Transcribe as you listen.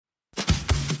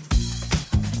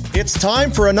It's time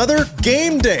for another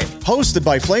Game Day, hosted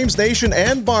by FlamesNation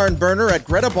and Barn Burner at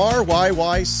Greta Bar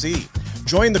YYC.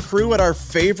 Join the crew at our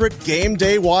favorite Game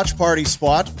Day watch party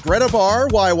spot, Greta Bar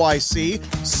YYC,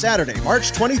 Saturday,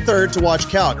 March 23rd to watch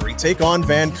Calgary take on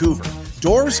Vancouver.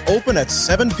 Doors open at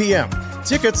 7 p.m.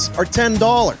 Tickets are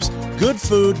 $10. Good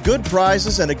food, good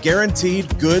prizes, and a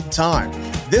guaranteed good time.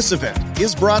 This event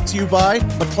is brought to you by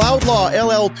McLeod Law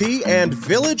LLP and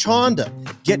Village Honda.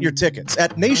 Get your tickets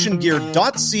at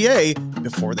nationgear.ca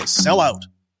before they sell out.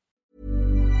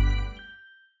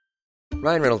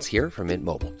 Ryan Reynolds here from Mint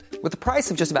Mobile. With the price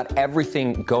of just about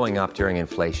everything going up during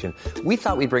inflation, we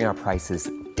thought we'd bring our prices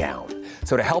down.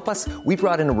 So to help us, we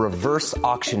brought in a reverse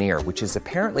auctioneer, which is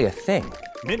apparently a thing.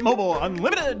 Mint Mobile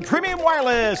Unlimited Premium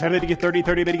Wireless. How to get 30,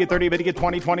 30, bit to get 30, bit to get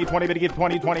 20, 20, 20, bit to get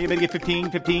 20, 20, bit to get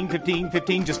 15, 15, 15,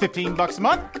 15, just $15 a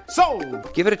month?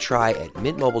 Sold! Give it a try at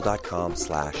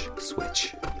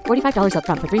mintmobile.com/switch. $45 up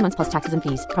front for 3 months plus taxes and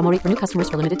fees. Promo rate for new customers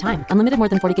for limited time. Unlimited more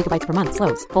than 40 gigabytes per month.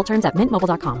 Slows full terms at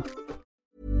mintmobile.com.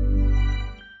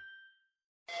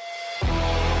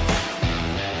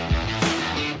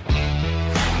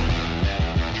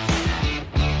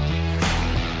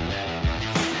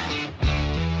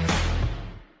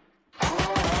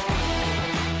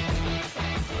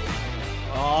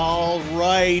 All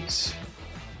right.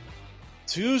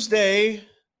 Tuesday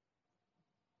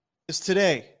is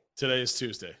today. Today is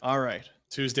Tuesday. All right.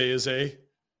 Tuesday is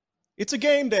It's a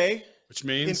game day. which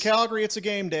means In Calgary, it's a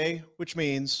game day, which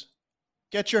means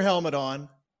get your helmet on.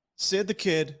 Sid the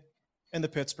Kid and the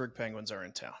Pittsburgh Penguins are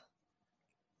in town.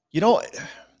 You know,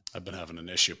 I've been having an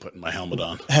issue putting my helmet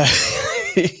on.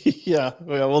 yeah,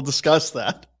 well, we'll discuss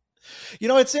that. You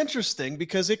know, it's interesting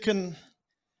because it can,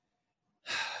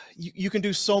 you can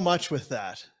do so much with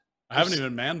that. I haven't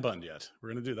even man bunned yet.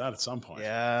 We're going to do that at some point.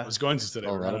 Yeah. I was going to today.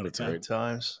 Oh, We're running out of time. Good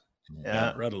times.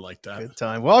 Yeah, Retta like that. Good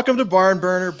time. Welcome to Barn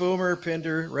Burner, Boomer,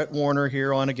 Pinder, Rhett Warner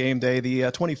here on a game day, the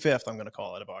 25th, I'm going to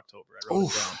call it, of October. I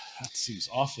wrote it down. That seems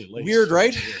awfully late. Weird,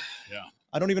 right? Yeah.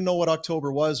 I don't even know what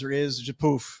October was or is. Just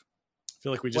poof. I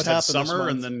feel like we just What had happened this summer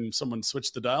and month? then someone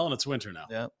switched the dial and it's winter now.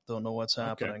 Yeah, don't know what's Okay.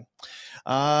 happening.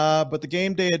 But the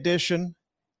game day edition,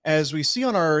 as we see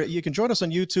on our, you can join us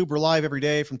on YouTube. We're live every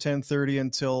day from 10:30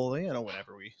 until,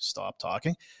 whenever we stop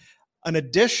talking. An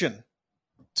addition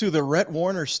to the Rhett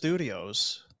Warner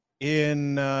Studios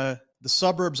in the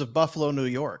suburbs of Buffalo, New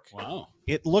York. Wow.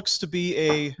 It looks to be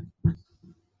a,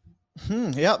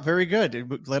 yeah, very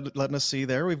good. Letting us see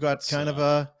there. We've got It's, kind of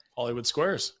a, Hollywood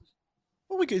Squares.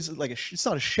 what we is it like? It's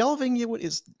not a shelving. What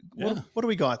Yeah. do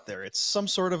we got there? It's some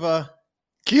sort of a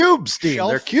Cubes, Dean. Shelf?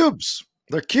 They're cubes.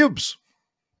 They're cubes.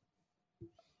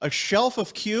 shelf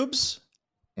of cubes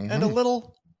and a Mhm.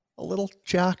 little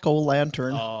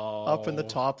jack-o'-lantern Oh, up in the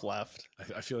top left.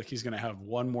 I feel like he's going to have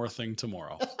one more thing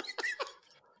tomorrow.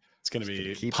 It's going to be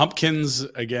gonna keep- pumpkins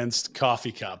against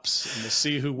coffee cups, and we'll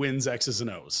see who wins X's and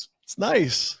O's. It's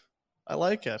nice. I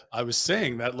like it. I was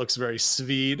saying that looks very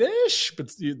Swedish,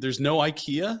 but there's no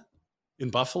IKEA in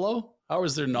Buffalo. How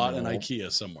is there not an No.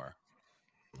 IKEA somewhere?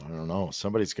 I don't know.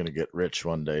 Somebody's going to get rich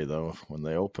one day, though, when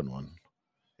they open one.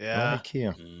 Yeah. No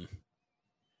IKEA. Mm.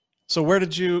 So where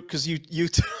did you? Because you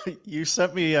you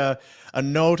sent me a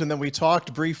note, and then we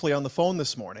talked briefly on the phone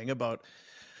this morning about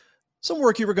some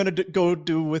work you were going to go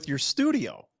do with your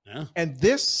studio. Yeah. And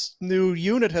this new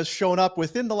unit has shown up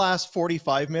within the last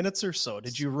 45 minutes or so.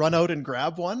 Did you run out and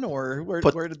grab one, or where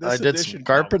did this I did addition some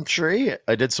come? carpentry.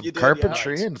 I did some You did,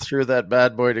 carpentry yeah. and threw that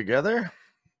bad boy together.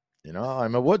 You know,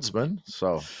 I'm a woodsman,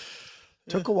 so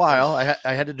took a while.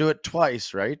 I had to do it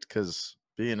twice, right? Because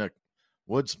being a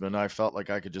woodsman, I felt like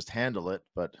I could just handle it,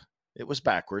 but it was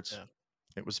backwards. Yeah.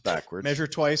 It was backwards. Measure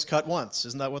twice, cut once.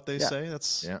 Isn't that what they Yeah. say?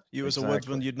 That's Yeah, you as a exactly.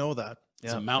 woodsman, you'd know that.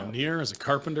 As Yeah. a mountaineer, as a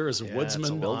carpenter, as a Yeah, woodsman. It's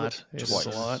a build lot. it It's twice. a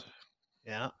lot.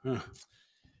 Yeah. Huh.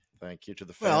 Thank you to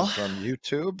the Well- fans on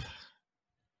YouTube.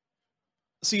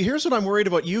 See, here's what I'm worried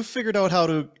about. You figured out how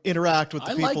to interact with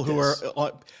the I like people who this.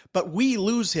 are, but we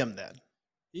lose him then.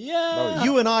 Yeah.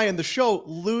 You and I in the show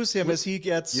lose him as he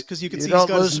gets, because you can see he's don't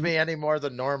got lose his, me any more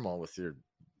than normal with your.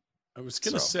 I was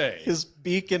going to So, say, his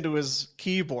beak into his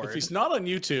keyboard. if he's not on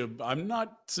YouTube, I'm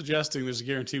not suggesting there's a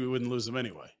guarantee we wouldn't lose him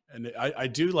anyway. And I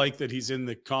do like that he's in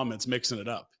the comments mixing it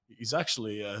up. He's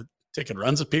actually taking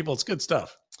runs at people. It's good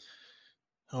stuff.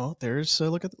 Oh, there's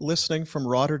look at listening from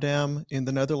Rotterdam in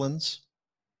the Netherlands.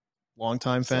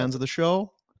 Longtime fans of the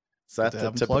show. Is that to the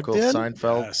have 'em plugged typical in?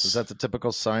 Seinfeld? Yes. Is that the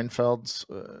typical Seinfeld's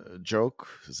joke?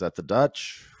 Is that the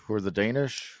Dutch? Who are the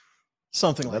Danish?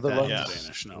 Something like that. Netherlands? Yeah.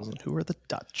 Danish, no. Who are the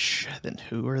Dutch? Then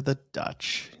who are the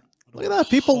Dutch? Look at that.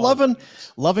 People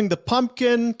loving the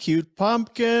pumpkin, cute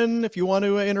pumpkin. If you want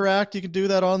to interact, you can do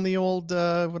that on the old,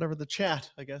 whatever, the chat,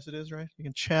 I guess it is, right? You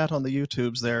can chat on the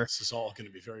YouTubes there. This is all going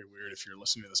to be very weird if you're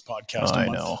listening to this podcast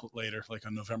a month later, like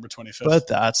on November 25th. But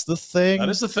that's the thing. That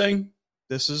is the thing.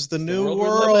 This is the new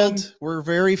world. We're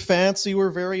very fancy.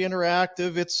 We're very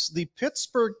interactive. It's the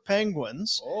Pittsburgh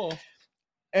Penguins. Oh.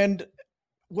 And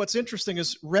what's interesting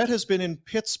is Rhett has been in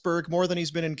Pittsburgh more than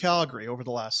he's been in Calgary over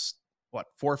the last, 4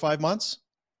 or 5 months?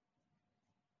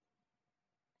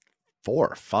 4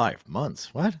 or 5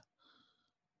 months? What?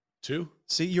 2?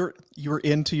 See, you're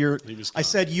into your... I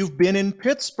said you've been in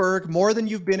Pittsburgh more than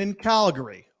you've been in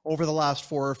Calgary over the last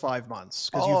 4 or 5 months,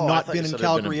 because you've not been in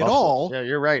Calgary at all. Yeah,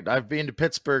 you're right. I've been to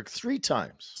Pittsburgh 3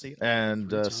 times. See,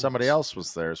 and somebody else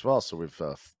was there as well. So we've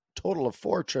a total of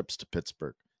 4 trips to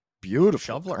Pittsburgh.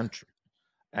 Beautiful country.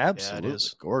 Absolutely it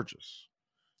is. Gorgeous.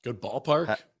 Good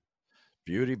ballpark.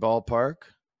 Beauty ballpark.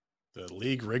 The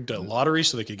league rigged a lottery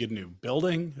so they could get a new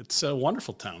building. It's a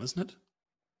wonderful town, isn't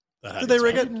it? Did they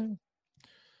rig it?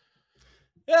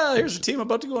 Yeah, here's a team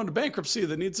about to go into bankruptcy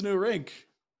that needs a new rink.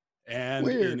 And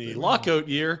in a lockout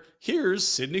year, here's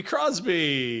Sidney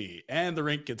Crosby. And the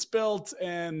rink gets built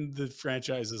and the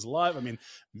franchise is alive. I mean,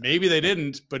 maybe they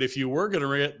didn't, but if you were going to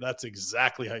rig it, that's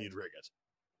exactly how you'd rig it.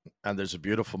 And there's a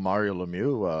beautiful Mario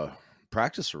Lemieux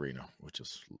practice arena, which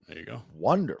is there you go.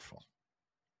 Wonderful.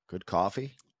 Good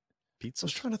coffee, pizza. I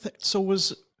was trying to think. So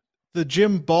was the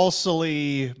Jim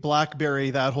Balsillie Blackberry,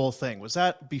 that whole thing, was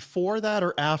that before that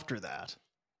or after that?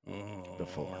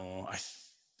 Before.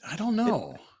 I don't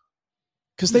know.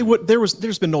 Because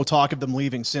there's been no talk of them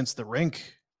leaving since the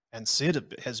rink and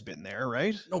Sid has been there,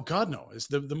 right? No, God, no. It's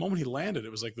the moment he landed,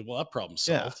 it was like, well, that problem's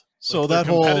solved. Yeah. So like that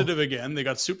they're competitive again. They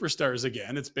got superstars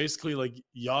again. It's basically like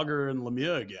Yager and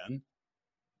Lemieux again.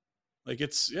 Like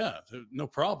it's no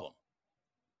problem.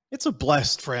 It's a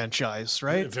blessed franchise,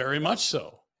 right? Very much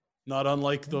so. Not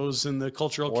unlike those in the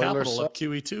cultural capital of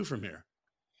QE2 from here.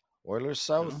 Oilers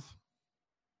South.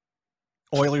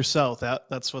 Oilers South.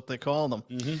 That's what they call them.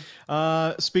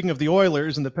 Mm-hmm. Speaking of the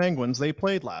Oilers and the Penguins, they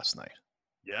played last night.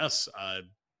 Yes.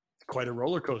 Quite a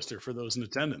roller coaster for those in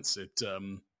attendance.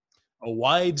 A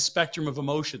wide spectrum of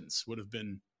emotions would have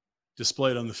been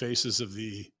displayed on the faces of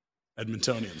the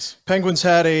Edmontonians. Penguins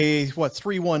had a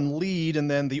 3-1 lead, and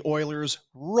then the Oilers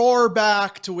roar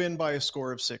back to win by a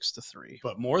score of 6-3.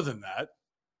 But more than that,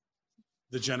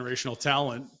 the generational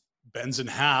talent bends in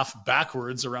half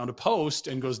backwards around a post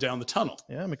and goes down the tunnel.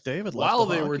 Yeah, McDavid while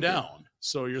they were down.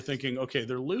 So you're thinking, okay,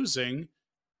 they're losing.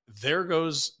 There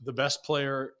goes the best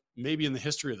player maybe in the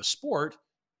history of the sport.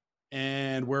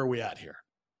 And where are we at here?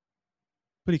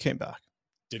 But he came back.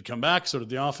 Did come back. So did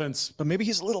the offense. But maybe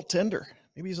he's a little tender.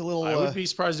 Maybe he's a little... I would be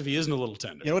surprised if he isn't a little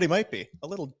tender. You know what he might be? A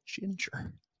little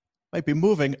ginger. Might be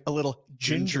moving a little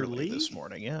gingerly this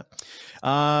morning, yeah.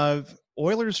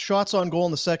 Oilers shots on goal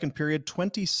in the second period,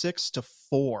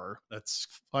 26-4. That's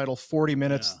final 40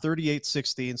 minutes,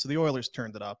 38-16. So the Oilers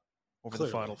turned it up over the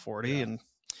final 40 and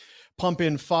pump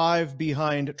in 5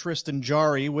 behind Tristan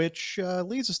Jarry, which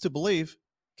leads us to believe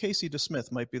Casey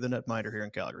DeSmith might be the netminder here in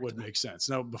Calgary. Would make sense.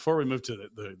 Now, before we move to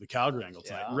the Calgary angle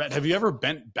tonight, Rhett, have you ever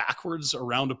bent backwards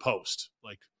around a post?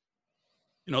 Like,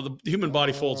 you know, the human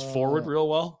body folds forward real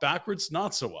well, backwards,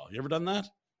 not so well. You ever done that?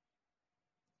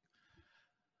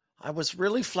 I was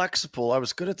really flexible. I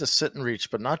was good at the sit and reach,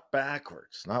 but not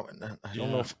backwards. I don't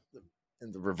know if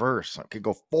in the reverse. I could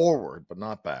go forward, but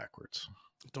not backwards.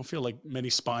 I don't feel like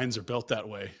many spines are built that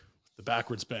way. The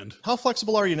backwards bend. How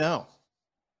flexible are you now?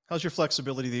 How's your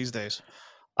flexibility these days?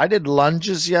 I did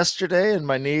lunges yesterday, and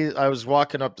my knee. I was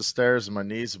walking up the stairs, and my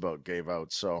knees about gave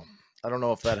out. So I don't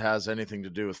know if that has anything to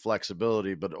do with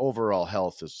flexibility, but overall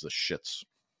health is the shits.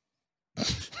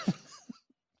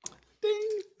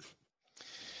 Ding.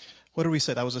 What did we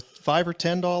say? That was a $5 or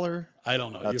 $10? I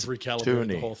don't know. That's You've recalibrated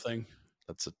the whole thing.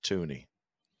 That's a toonie.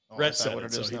 Rhett said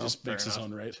it, so he just makes his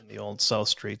own right. The old South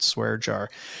Street swear jar.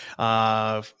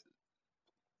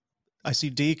 I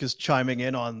see Deke is chiming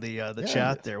in on the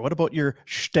chat there. What about your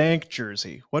Stank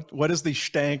jersey? What is the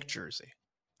Stank jersey?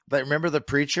 Remember the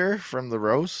preacher from the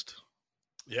roast?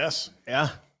 Yes. Yeah.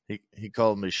 He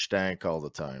called me Stank all the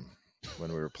time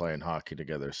when we were playing hockey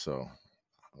together. So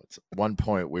at one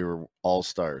point we were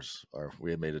all-stars, or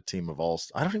we had made a team of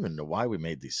all-stars. I don't even know why we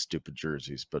made these stupid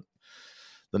jerseys, but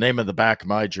the name of the back of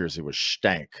my jersey was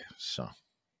Stank. So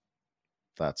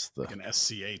that's the... Like an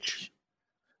SCH.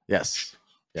 Yes.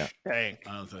 Yeah. Stank.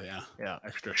 Yeah.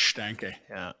 Extra stanky.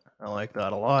 Yeah. I like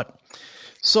that a lot.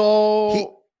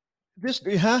 So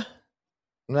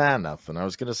Nah, nothing. I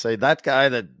was going to say that guy,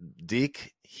 that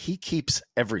Deke, he keeps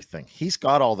everything. He's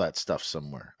got all that stuff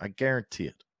somewhere. I guarantee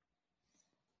it.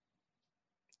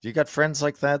 Do you got friends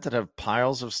like that have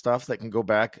piles of stuff that can go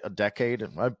back a decade?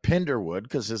 And Pinder would,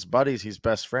 because his buddies, he's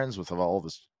best friends with all of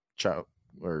his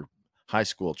or high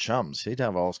school chums. He'd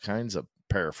have all kinds of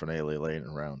paraphernalia laying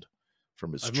around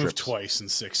from his I've trips. moved twice in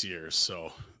 6 years,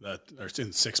 so that, or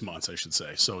in 6 months, I should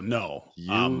say. So no,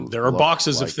 there are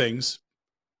boxes of things.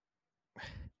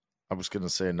 I was going to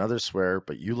say another swear,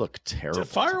 but you look terrible.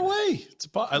 Fire away.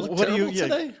 I look what terrible do you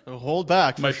today. Hold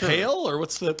back. Am I pale, or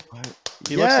what's the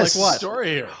He looks like what? story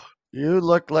here? You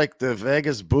look like the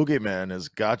Vegas boogeyman has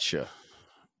got you.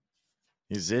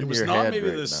 He's in your head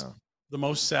right now. The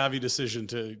most savvy decision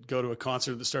to go to a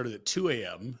concert that started at 2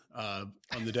 a.m.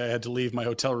 On the day I had to leave my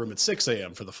hotel room at 6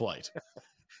 a.m. for the flight.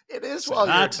 It is So while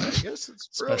you're that, in Vegas. It's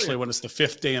especially when it's the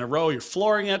 5th day in a row, you're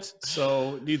flooring it.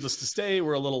 So needless to say,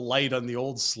 we're a little light on the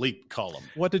old sleep column.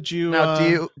 What did you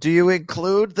now? Do you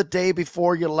include the day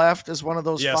before you left as one of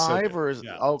those five, or is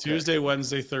okay. Tuesday,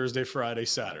 Wednesday, Thursday, Friday,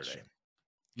 Saturday?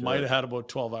 Gotcha. Might have had about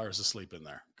 12 hours of sleep in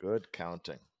there. Good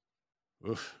counting.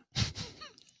 Oof.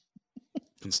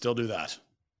 Can still do that.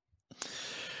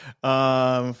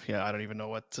 Yeah, I don't even know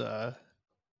what.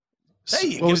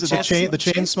 Hey, what was it? The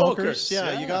chain smokers? smokers?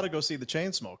 Yeah, you got to go see the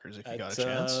chain smokers if you got a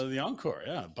chance. The Encore,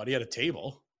 yeah. Buddy had a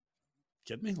table.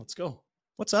 Kidding me? Let's go.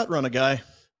 What's that run a guy?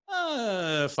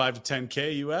 5 to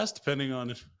 10K US, depending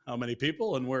on how many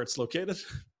people and where it's located.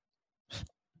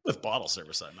 With bottle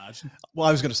service, I imagine. Well,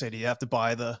 I was going to say, do you have to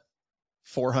buy the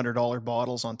 $400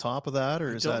 bottles on top of that,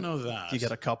 or is I don't know that. Do you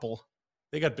get a couple?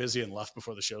 They got busy and left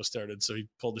before the show started, so he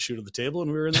pulled the chute on the table, and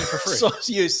we were in there for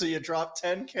free. so you dropped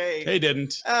 10K. He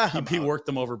didn't. He worked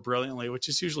them over brilliantly, which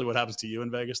is usually what happens to you in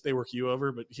Vegas. They work you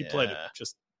over, but he played it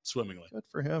just swimmingly. Good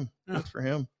for him. Yeah. Good for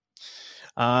him.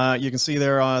 You can see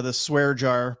there the swear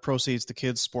jar proceeds to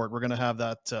kids sport. We're going to have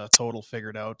that total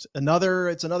figured out.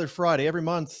 It's another Friday every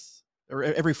month, or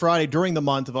every Friday during the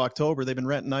month of October. They've been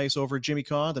renting ice over at Jimmy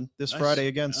Condon. This Friday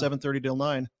again, 7:30 till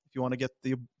 9. If you want to get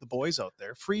the boys out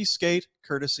there, free skate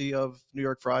courtesy of New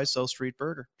York Fries, South Street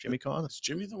Burger, Jimmy Condon. Is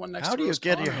Jimmy the one next? How to do you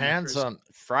get Condon? your hands on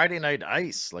Friday night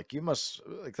ice? Like you must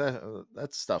like that.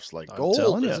 That stuff's like I'm gold,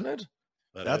 telling isn't it?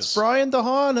 That's Brian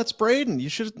DeHaan. That's Braden. You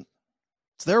should.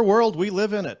 It's their world. We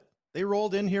live in it. They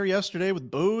rolled in here yesterday with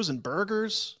booze and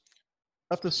burgers.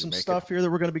 Left us some stuff here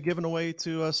that we're going to be giving away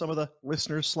to some of the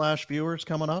listeners/viewers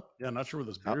coming up. Yeah, I'm not sure where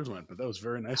those beers went, but that was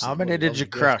very nice. How many did you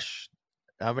crush?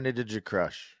 How many did you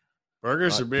crush?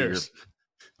 Burgers or beers?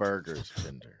 Burgers,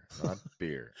 Binder, not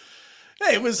beer.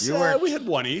 Hey, it was. We had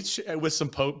one each with some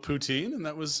poutine, and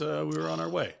that was. We were on our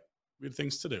way. We had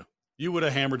things to do. You would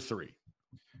have hammered 3.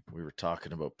 We were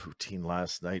talking about poutine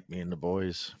last night, me and the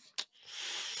boys.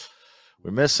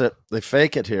 We miss it. They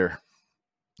fake it here.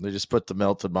 They just put the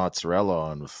melted mozzarella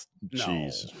on with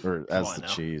cheese, or as the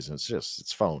cheese. And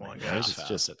it's phony. Guys. It's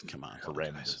just come on,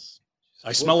 horrendous.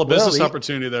 I smell a business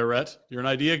opportunity there, Rhett. You're an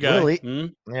idea guy.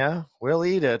 Yeah, we'll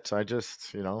eat it. I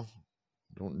just, don't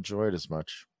enjoy it as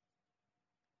much.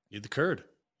 Need the curd.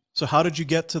 So how did you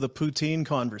get to the poutine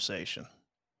conversation?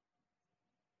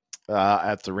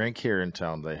 At the rink here in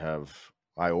town,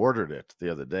 I ordered it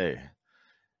the other day.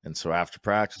 And so after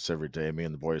practice every day, me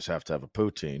and the boys have to have a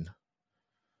poutine.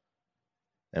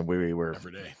 And we were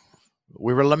every day.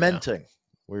 We were lamenting. Yeah.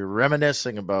 We were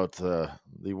reminiscing about the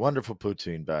wonderful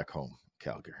poutine back home,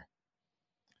 Calgary.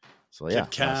 So yeah,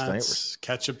 Kit Kats,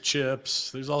 ketchup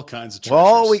chips. There's all kinds of.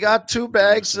 Well, we got 2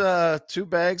 bags of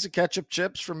ketchup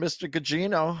chips from Mr.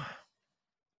 Gugino.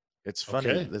 It's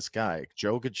funny, This guy,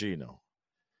 Joe Gugino.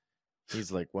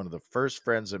 He's like one of the first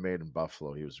friends I made in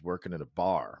Buffalo. He was working at a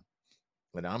bar.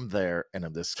 And I'm there, and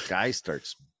this guy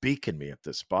starts beaking me at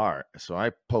this bar. So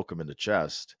I poke him in the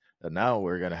chest, and now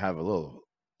we're gonna have a little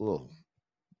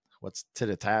what's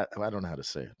tit-a-tat? I don't know how to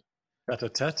say it.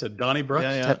 Tat-a-tat, Donnybrook.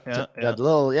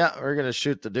 We're gonna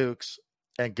shoot the Dukes.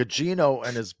 And Gugino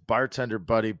and his bartender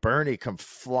buddy Bernie come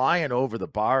flying over the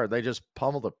bar. They just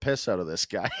pummel the piss out of this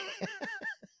guy.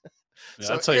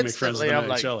 So that's how you make friends with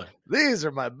each other. These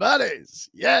are my buddies.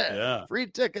 Yeah. Free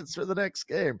tickets for the next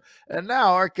game. And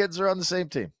now our kids are on the same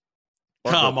team.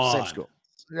 Come on. Same school.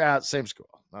 Yeah, same school.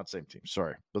 Not same team.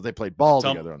 Sorry. But they played ball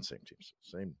together on the same teams.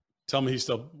 Same. Tell me he's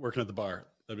still working at the bar.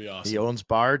 That'd be awesome. He owns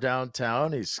bar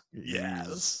downtown. He's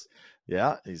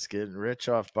getting rich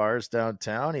off bars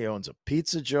downtown. He owns a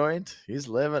pizza joint. He's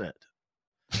living it.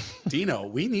 Dino,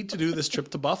 we need to do this trip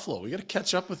to Buffalo. We got to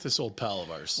catch up with this old pal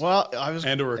of ours. Well,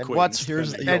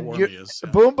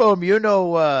 Boom Boom, you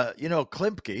know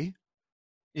Klimpke.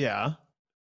 Yeah.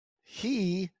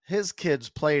 His kids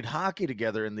played hockey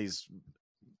together in these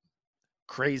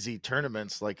crazy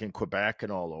tournaments like in Quebec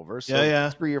and all over.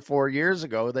 So 3 or 4 years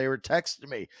ago, they were texting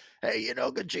me, hey,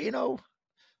 Gugino?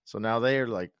 So now they are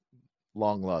like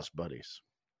long lost buddies.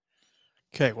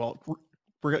 Okay, well,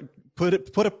 we're gonna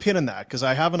put a pin in that because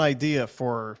I have an idea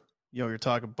for, you're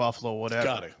talking Buffalo, whatever.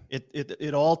 Got it.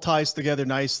 It all ties together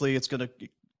nicely. It's gonna,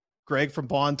 Greg from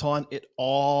Bonton. It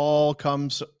all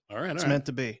comes. All right. It's meant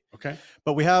to be. Okay.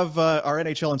 But we have our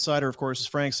NHL insider, of course, is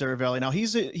Frank Seravalli. Now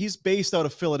he's based out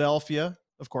of Philadelphia,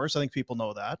 of course. I think people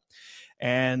know that.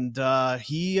 And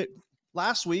he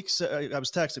last week, I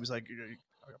was texting. He was like,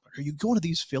 "Are you going to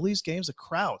these Phillies games? The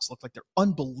crowds look like they're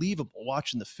unbelievable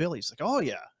watching the Phillies." Like, "Oh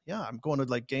yeah, I'm going to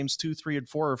like games 2, 3, and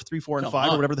 4, or 3, 4, and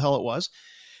 5, or whatever the hell it was."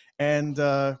 And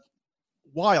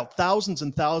wild, thousands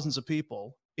and thousands of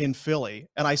people in Philly.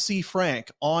 And I see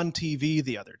Frank on TV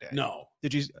the other day. No.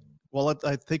 Did you? Well,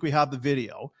 I think we have the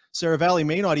video. Seravalli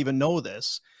may not even know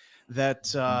this,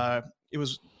 that it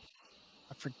was,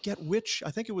 I forget which,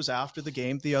 I think it was after the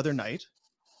game the other night.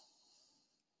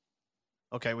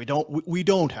 Okay, we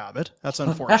don't have it. That's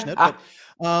unfortunate. But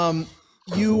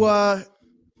you were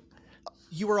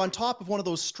on top of one of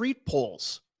those street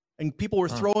poles, and people were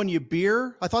throwing you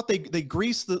beer. I thought they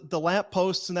greased the lamp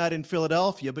posts and that in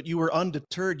Philadelphia, but you were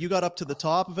undeterred. You got up to the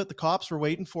top of it. The cops were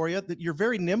waiting for you. You're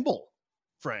very nimble,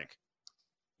 Frank.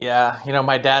 Yeah,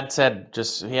 my dad said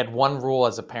he had one rule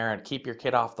as a parent: keep your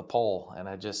kid off the pole, and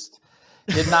I just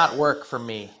did not work for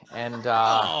me. And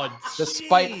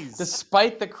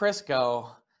despite the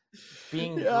Crisco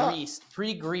being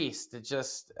pre-greased, it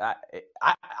just I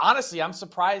honestly, I'm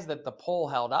surprised that the pole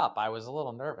held up. I was a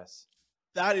little nervous.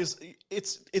 That is,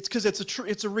 it's because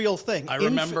it's a real thing. I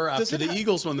remember after the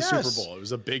Eagles won the Super Yes. Bowl, it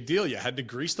was a big deal. You had to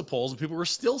grease the poles, and people were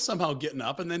still somehow getting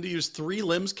up, and then to use 3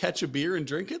 limbs, catch a beer, and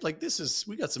drink it. Like,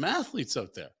 we got some athletes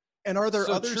out there. And are there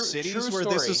other cities where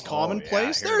this is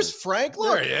commonplace? There's Frank.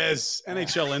 Look. There he is,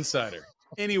 NHL Insider.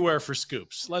 Anywhere for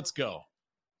scoops. Let's go.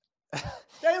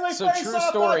 So true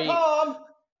story.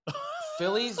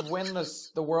 Phillies win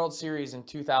the World Series in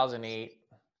 2008,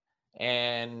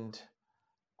 and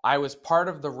I was part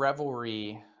of the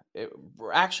revelry.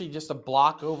 We're actually just a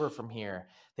block over from here.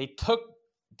 They took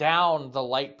down the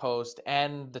light post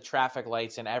and the traffic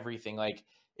lights and everything. Like,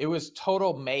 it was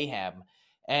total mayhem.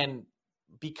 And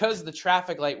because the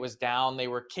traffic light was down, they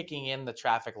were kicking in the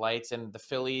traffic lights, and the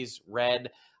Phillies red.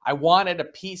 I wanted a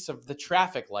piece of the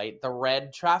traffic light, the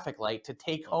red traffic light, to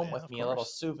take home with me, a little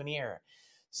souvenir.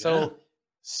 So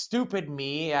stupid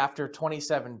me, after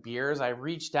 27 beers, I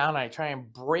reach down and I try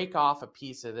and break off a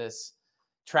piece of this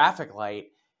traffic light.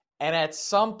 And at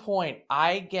some point,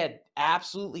 I get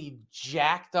absolutely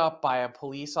jacked up by a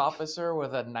police officer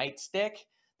with a nightstick,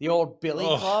 the old billy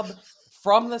club,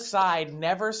 from the side.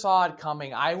 Never saw it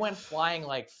coming. I went flying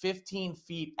like 15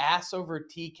 feet, ass over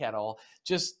tea kettle,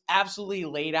 just absolutely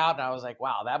laid out. And I was like,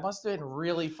 wow, that must have been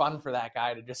really fun for that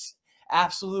guy to just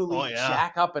absolutely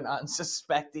jack up an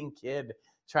unsuspecting kid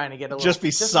trying to get a little, just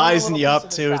be sizing you up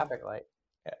too. Light.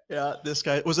 Yeah, this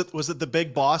guy was it the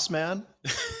big boss man?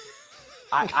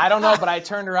 I don't know, but I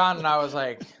turned around and I was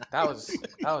like, that was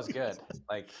good.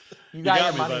 Like, you got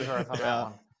your money's worth on that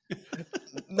one.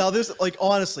 Now, this, like,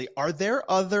 honestly, are there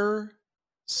other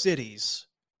cities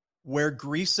where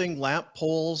greasing lamp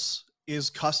poles is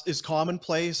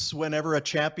commonplace whenever a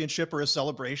championship or a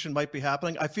celebration might be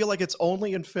happening? I feel like it's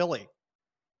only in Philly.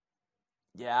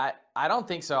 Yeah, I don't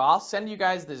think so. I'll send you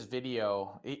guys this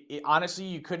video. Honestly,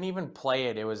 you couldn't even play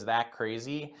it. It was that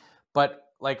crazy. But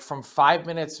like, from 5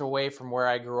 minutes away from where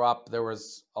I grew up, there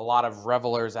was a lot of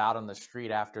revelers out on the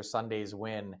street after Sunday's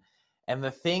win. And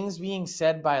the things being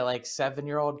said by like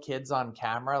 7-year-old kids on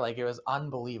camera, like, it was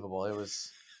unbelievable. It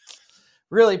was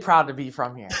really proud to be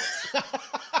from here.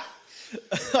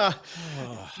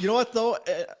 You know what, though?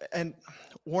 And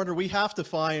Warner, we have to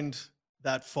find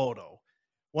that photo.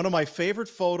 One of my favorite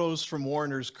photos from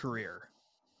Warner's career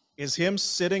is him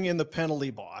sitting in the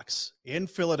penalty box in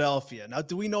Philadelphia. Now,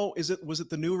 do we know, was it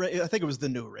the new rink? I think it was the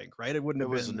new rink, right? It wouldn't have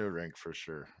been. It was the new rink for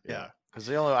sure. Yeah. Because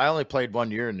I only played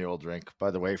 1 year in the old rink.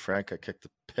 By the way, Frank, I kicked the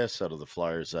piss out of the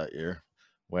Flyers that year.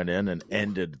 Went in and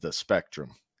ended the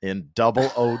Spectrum in double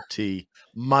OT.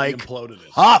 Mike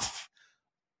Huff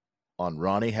on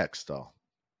Ronnie Hextall.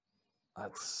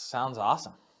 That sounds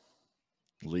awesome.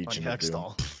 Legion of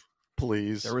Hextall. Doom.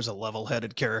 Please. There was a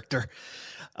level-headed character.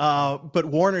 But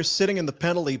Warner's sitting in the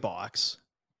penalty box,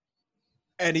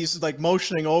 and he's like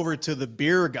motioning over to the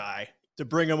beer guy to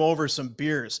bring him over some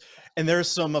beers. And there's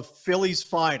some of Philly's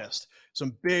finest,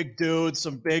 some big dudes,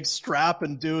 some big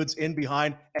strapping dudes in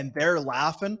behind, and they're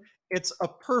laughing. It's a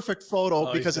perfect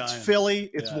photo because it's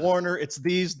Philly, it's Warner, it's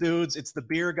these dudes, it's the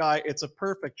beer guy. It's a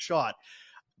perfect shot.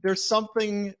 There's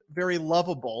something very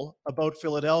lovable about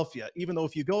Philadelphia, even though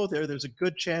if you go there, there's a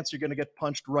good chance you're going to get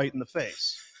punched right in the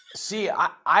face. See,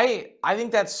 I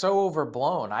think that's so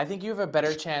overblown. I think you have a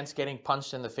better chance getting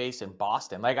punched in the face in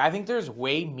Boston. Like, I think there's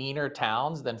way meaner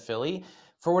towns than Philly.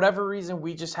 For whatever reason,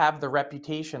 we just have the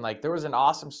reputation. Like, there was an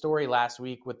awesome story last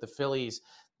week with the Phillies.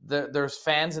 There's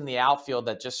fans in the outfield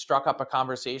that just struck up a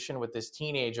conversation with this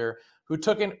teenager who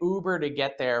took an Uber to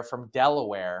get there from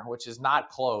Delaware, which is not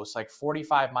close, like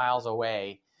 45 miles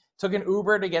away. Took an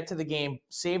Uber to get to the game,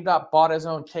 saved up, bought his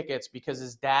own tickets because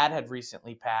his dad had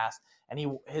recently passed.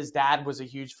 And his dad was a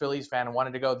huge Phillies fan and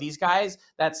wanted to go. These guys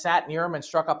that sat near him and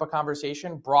struck up a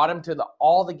conversation brought him to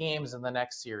all the games in the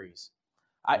next series.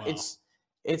 Wow.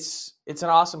 It's an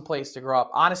awesome place to grow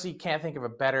up. Honestly, you can't think of a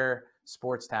better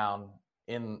sports town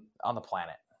on the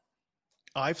planet.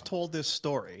 I've told this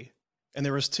story, and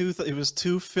there was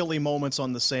two Philly moments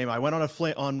on the same. I went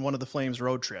on one of the Flames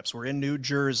road trips. We're in New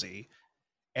Jersey,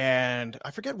 and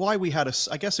I forget why we had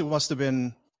I guess it must have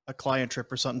been a client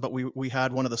trip or something, but we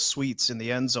had one of the suites in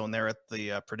the end zone there at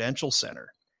the Prudential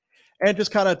Center, and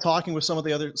just kind of talking with some of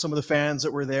the fans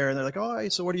that were there, and they're like, "Oh,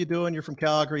 so what are you doing? You're from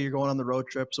Calgary. You're going on the road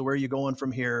trip. So where are you going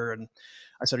from here?" And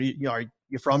I said, "Are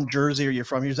you from Jersey? Are you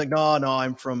from?" He's like, "No,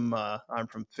 I'm from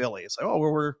Philly." It's like, "Oh,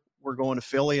 we're going to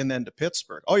Philly and then to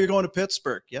Pittsburgh." "Oh, you're going to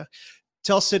Pittsburgh? Yeah.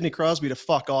 Tell Sidney Crosby to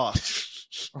fuck off."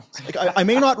 Like, I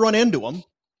may not run into him,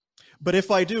 but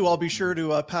if I do, I'll be sure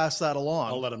to pass that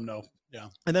along. I'll let him know. Yeah.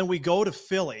 And then we go to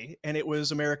Philly, and it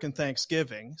was American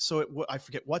Thanksgiving. So I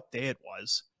forget what day it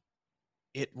was.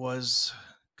 It was,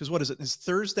 because what is it? Is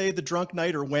Thursday the drunk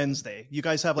night or Wednesday? You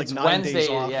guys have like It's 9 Wednesday, days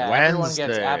off. yeah. Wednesday.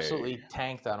 Everyone gets absolutely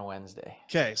tanked on Wednesday.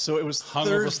 Okay, so it was Hungover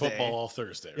Thursday. football all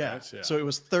Thursday, Yeah. right? Yeah. So it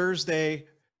was Thursday.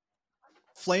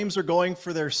 Flames are going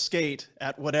for their skate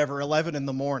at 11 in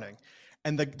the morning.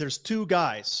 And there's two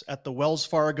guys at the Wells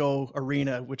Fargo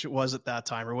Arena, which it was at that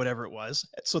time or whatever it was.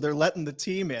 So they're letting the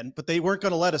team in, but they weren't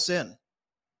going to let us in.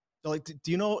 They're like,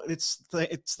 "Do you know it's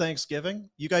Thanksgiving?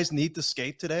 You guys need to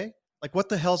skate today? Like, what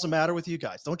the hell's the matter with you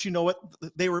guys? Don't you know what?"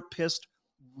 They were pissed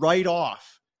right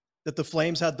off that the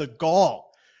Flames had the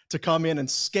gall to come in and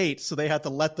skate, so they had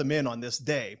to let them in on this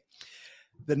day.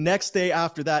 The next day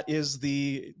after that is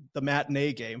the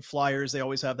matinee game. Flyers, they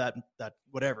always have that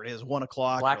whatever it is, 1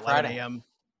 o'clock, Black or 11 Friday. a.m.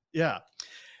 Yeah.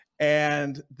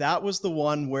 And that was the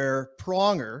one where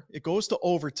Pronger, it goes to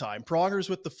overtime. Pronger's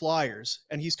with the Flyers,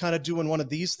 and he's kind of doing one of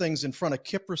these things in front of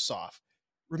Kiprasov.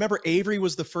 Remember, Avery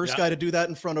was the first guy to do that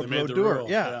in front of Brodeur.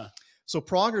 Yeah. So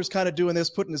Pronger's kind of doing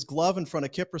this, putting his glove in front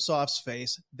of Kiprasov's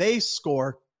face. They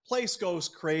score. Place goes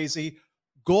crazy.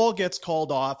 Goal gets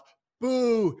called off.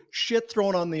 Boo! Shit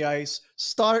thrown on the ice.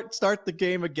 Start the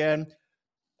game again.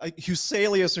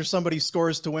 Huselius or somebody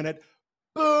scores to win it.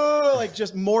 Boo! Like,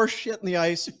 just more shit in the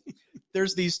ice.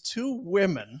 There's these two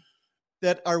women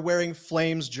that are wearing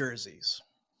Flames jerseys.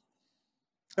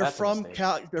 They're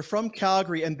from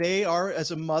Calgary, and they are,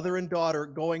 as a mother and daughter,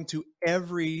 going to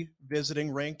every visiting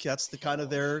rink. That's the kind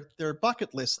of their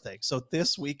bucket list thing. So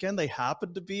this weekend they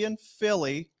happened to be in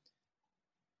Philly.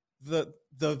 The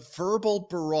verbal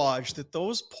barrage that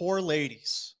those poor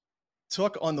ladies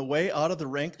took on the way out of the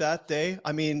rink that day.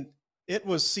 I mean, it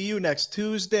was see you next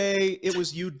Tuesday. It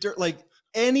was like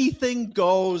anything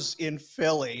goes in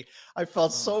Philly. I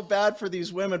felt so bad for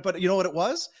these women, but you know what it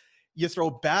was? You throw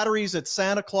batteries at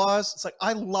Santa Claus. It's like,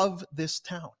 I love this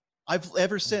town.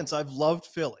 Ever since I've loved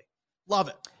Philly. Love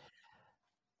it.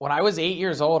 When I was 8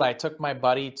 years old, I took my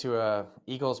buddy to a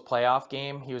Eagles playoff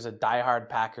game. He was a diehard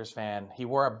Packers fan. He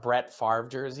wore a Brett Favre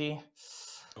jersey.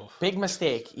 Big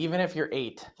mistake, even if you're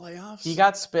 8. Playoffs? He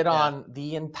got spit on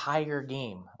the entire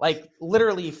game, like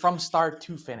literally from start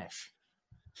to finish.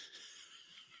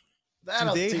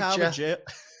 Do they have a jail?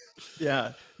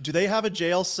 Yeah. Do they have a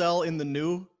jail cell in the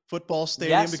new football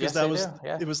stadium? Yes, because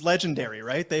it was legendary,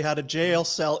 right? They had a jail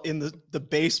cell in the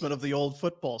basement of the old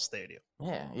football stadium.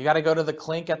 Yeah, you got to go to the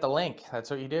clink at the link. That's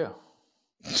what you do.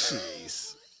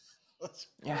 Jeez.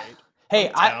 Yeah. Hey,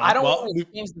 I don't want to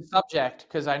change the subject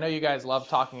because I know you guys love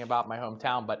talking about my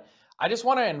hometown, but I just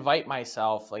want to invite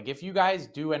myself. Like, if you guys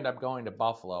do end up going to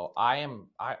Buffalo, I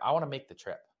want to make the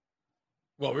trip.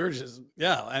 Well, we were just,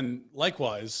 and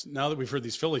likewise, now that we've heard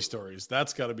these Philly stories,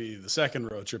 that's got to be the second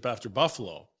road trip after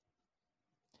Buffalo.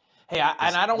 Hey,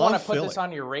 I don't want to put Philly. this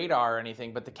on your radar or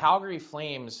anything, but the Calgary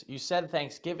Flames, you said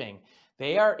Thanksgiving.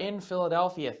 They are in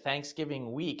Philadelphia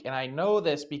Thanksgiving week, and I know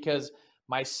this because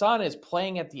my son is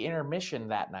playing at the intermission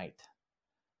that night.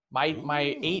 My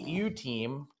 8U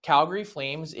team, Calgary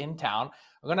Flames, in town.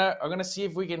 We're gonna see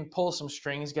if we can pull some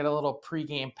strings, get a little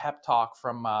pregame pep talk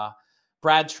from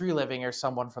Brad Treeliving or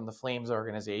someone from the Flames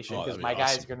organization, because my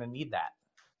guys are going to need that.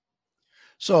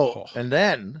 So, and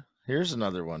then here's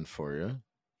another one for you.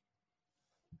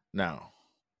 Now,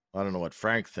 I don't know what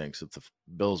Frank thinks if the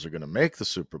Bills are going to make the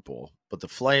Super Bowl, but the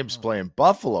Flames play in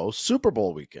Buffalo Super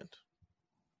Bowl weekend.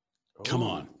 Come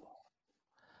on.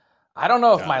 I don't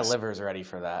know if Guys. my liver's ready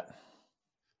for that.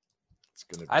 It's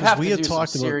going I'd have to do some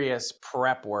serious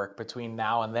prep work between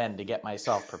now and then to get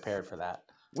myself prepared for that.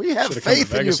 We have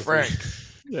faith in you, Frank.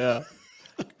 Yeah.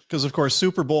 Because, of course,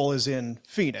 Super Bowl is in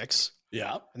Phoenix.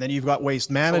 Yeah. And then you've got Waste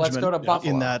Management let's go to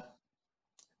Buffalo. in that.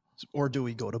 Or do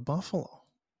we go to Buffalo?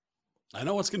 I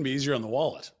know what's going to be easier on the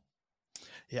wallet.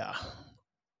 Yeah.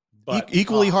 But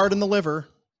equally hard in the liver.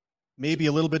 Maybe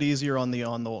a little bit easier on the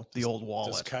old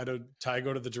wallet. Does Ty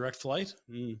go to the direct flight?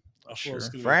 Sure.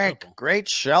 Frank, great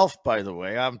shelf, by the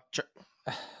way.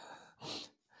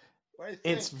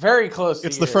 It's very close.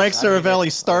 It's the Frank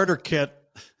Seravalli starter kit.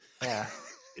 Yeah.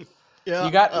 Yeah.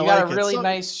 You got a really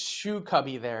nice shoe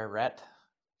cubby there, Rhett.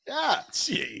 Yeah.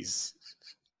 Jeez.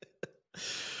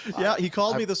 Yeah, he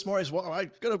called me this morning. He's, well,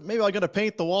 maybe I got to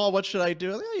paint the wall. What should I do?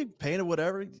 Yeah, you paint it,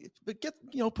 whatever. But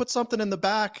put something in the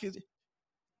back.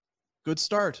 Good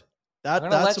start.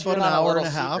 That's about an hour and a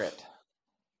half. Secret.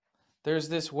 There's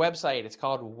this website. It's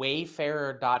called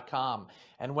wayfarer.com.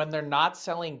 And when they're not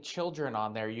selling children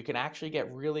on there, you can actually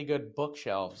get really good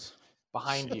bookshelves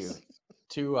behind you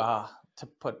to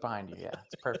put behind you. Yeah,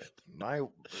 it's perfect.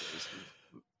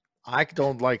 I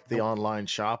don't like the online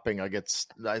shopping.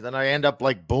 Then I end up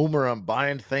like Boomer. I'm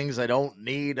buying things I don't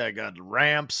need. I got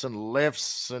ramps and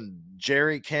lifts and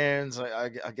jerry cans. I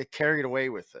get carried away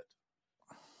with it.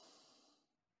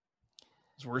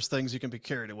 There's worse things you can be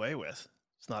carried away with.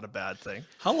 It's not a bad thing.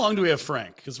 How long do we have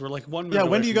Frank? Because we're like 1 minute. Yeah,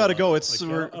 when do you got to go? I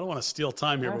don't want to steal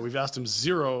time here, but we've asked him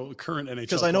 0 current NHL.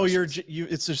 Because I know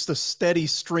it's just a steady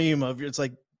stream of. It's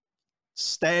like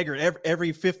staggered.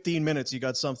 Every 15 minutes you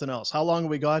got something else. How long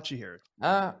have we got you here?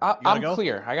 I'm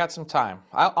clear. I got some time.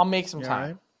 I'll make some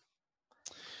time.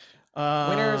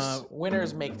 Right?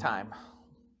 Winners make time.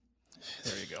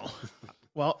 There you go.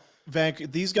 Well,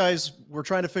 these guys were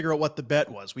trying to figure out what the bet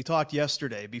was. We talked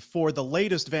yesterday before the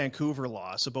latest Vancouver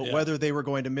loss about whether they were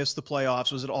going to miss the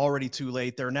playoffs. Was it already too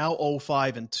late? They're now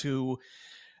 0-5-2.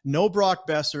 No Brock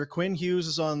Besser. Quinn Hughes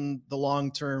is on the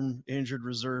long-term injured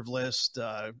reserve list.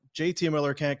 JT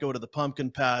Miller can't go to the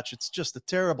pumpkin patch. It's just a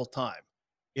terrible time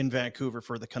in Vancouver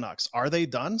for the Canucks. Are they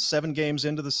done? 7 games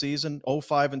into the season,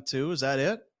 0-5-2. Is that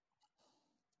it?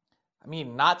 I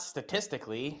mean, not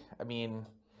statistically. I mean,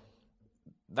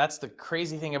 that's the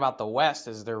crazy thing about the West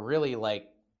is they're really like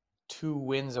 2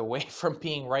 wins away from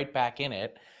being right back in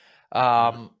it.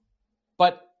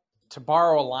 But to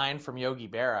borrow a line from Yogi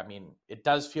Berra, I mean, it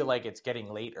does feel like it's getting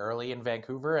late early in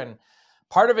Vancouver. And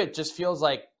part of it just feels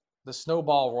like the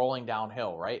snowball rolling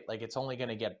downhill, right? Like it's only going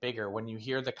to get bigger when you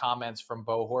hear the comments from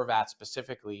Bo Horvat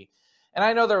specifically. And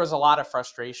I know there was a lot of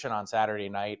frustration on Saturday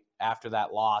night after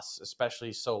that loss,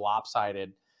 especially so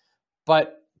lopsided.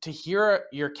 But to hear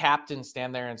your captain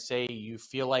stand there and say you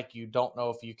feel like you don't know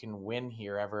if you can win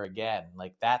here ever again,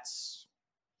 like that's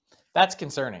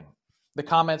concerning. The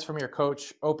comments from your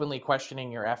coach openly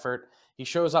questioning your effort. He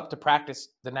shows up to practice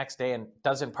the next day and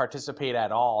doesn't participate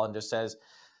at all and just says,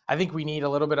 I think we need a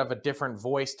little bit of a different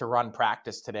voice to run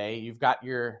practice today. You've got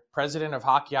your president of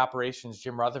hockey operations,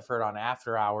 Jim Rutherford, on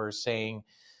After Hours saying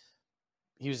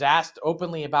he was asked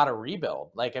openly about a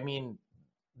rebuild. Like, I mean,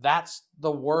 that's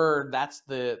the word. That's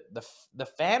the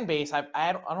fan base.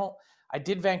 I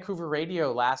did Vancouver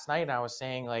radio last night and I was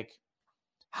saying, like,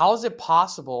 how is it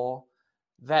possible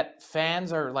that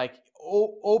fans are like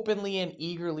openly and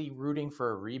eagerly rooting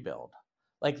for a rebuild?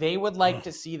 Like they would like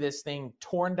to see this thing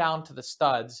torn down to the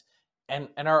studs and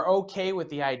are okay with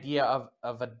the idea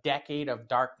of a decade of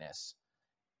darkness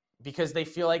because they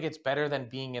feel like it's better than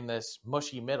being in this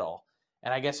mushy middle.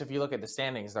 And I guess if you look at the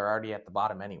standings, they're already at the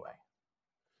bottom anyway.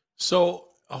 So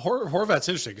Horvat's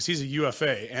interesting because he's a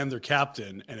UFA and their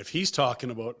captain. And if he's talking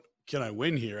about, can I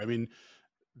win here? I mean,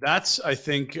 that's, I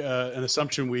think, an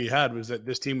assumption we had was that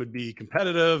this team would be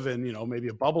competitive and, maybe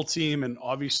a bubble team. And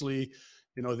obviously,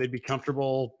 they'd be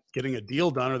comfortable getting a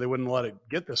deal done or they wouldn't let it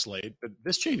get this late. But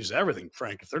this changes everything,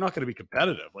 Frank. If they're not going to be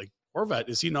competitive, like Horvat,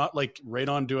 is he not like right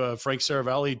onto a Frank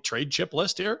Seravalli trade chip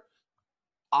list here?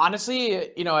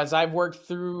 Honestly, as I've worked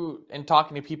through and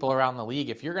talking to people around the league,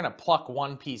 if you're going to pluck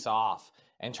one piece off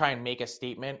and try and make a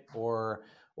statement or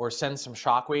send some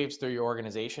shockwaves through your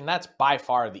organization, that's by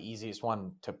far the easiest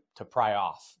one to pry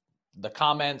off. The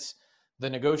comments, the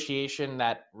negotiation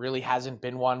that really hasn't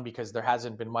been one because there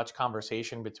hasn't been much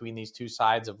conversation between these two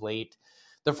sides of late.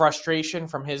 The frustration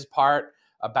from his part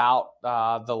about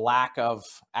the lack of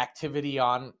activity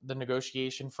on the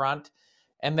negotiation front.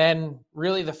 And then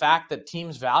really the fact that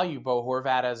teams value Bo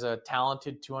Horvat as a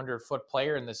talented 200-foot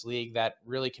player in this league that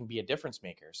really can be a difference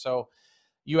maker. So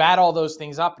you add all those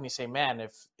things up and you say, man,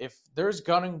 if there's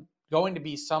going to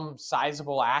be some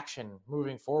sizable action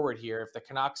moving forward here, if the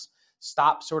Canucks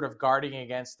stop sort of guarding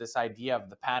against this idea of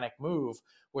the panic move,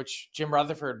 which Jim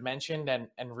Rutherford mentioned, and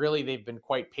really they've been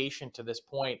quite patient to this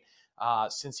point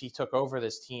since he took over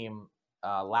this team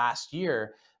last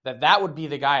year, that would be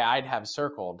the guy I'd have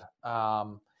circled.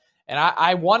 And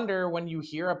I wonder, when you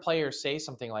hear a player say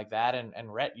something like that,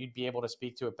 and Rhett, you'd be able to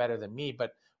speak to it better than me,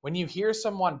 but when you hear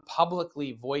someone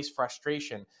publicly voice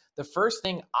frustration, the first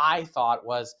thing I thought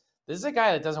was, this is a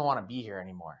guy that doesn't want to be here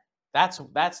anymore. That's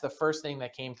the first thing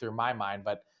that came through my mind,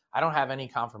 but I don't have any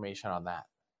confirmation on that.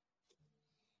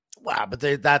 Wow, but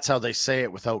that's how they say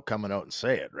it without coming out and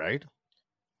say it, right?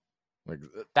 Like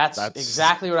that's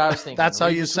exactly what I was thinking. That's how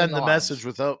you send the message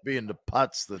without being the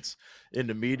putz that's in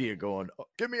the media going, oh,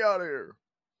 get me out of here.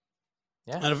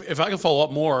 Yeah. And if I can follow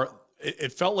up more,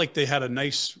 it felt like they had a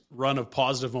nice run of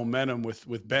positive momentum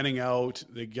with Benning out.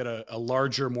 They get a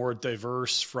larger, more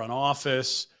diverse front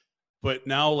office. But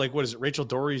now, like, what is it? Rachel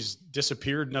Dory's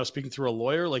disappeared, now speaking through a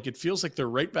lawyer. Like, it feels like they're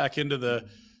right back into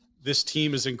this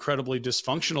team is incredibly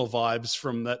dysfunctional vibes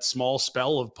from that small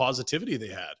spell of positivity they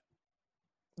had.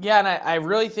 Yeah, and I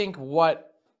really think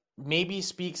what maybe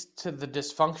speaks to the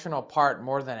dysfunctional part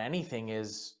more than anything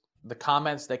is the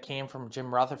comments that came from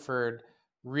Jim Rutherford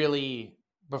really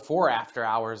before after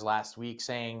hours last week,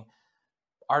 saying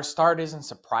our start isn't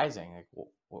surprising. Like,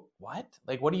 what?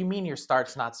 Like, what do you mean your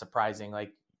start's not surprising?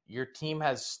 Like, your team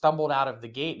has stumbled out of the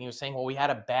gate, and he was saying, well, we had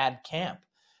a bad camp.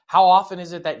 How often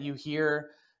is it that you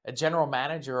hear a general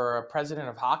manager or a president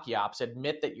of hockey ops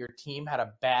admit that your team had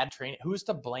a bad training? Who's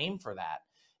to blame for that?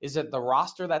 Is it the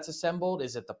roster that's assembled?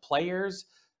 Is it the players?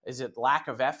 Is it lack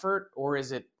of effort, or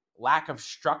is it lack of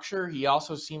structure? He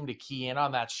also seemed to key in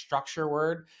on that structure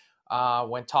word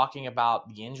when talking about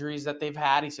the injuries that they've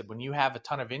had. He said, when you have a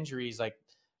ton of injuries, like,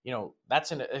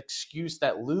 that's an excuse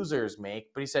that losers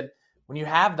make. But he said, when you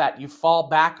have that, you fall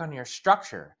back on your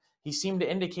structure. He seemed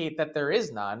to indicate that there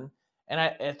is none. And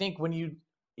I think when you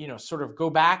sort of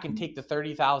go back and take the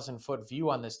 30,000-foot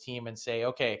view on this team and say,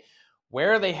 okay,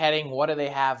 where are they heading? What do they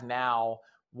have now?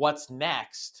 What's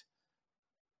next?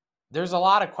 There's a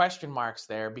lot of question marks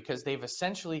there, because they've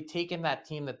essentially taken that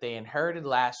team that they inherited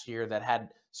last year that had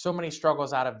so many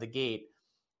struggles out of the gate,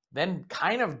 then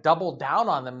kind of doubled down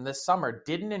on them this summer,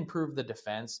 didn't improve the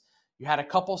defense. You had a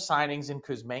couple signings in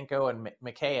Kuzmenko and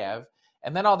Mikheyev,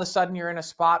 and then all of a sudden you're in a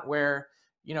spot where,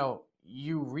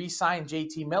 you re-sign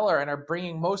JT Miller and are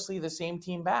bringing mostly the same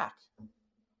team back.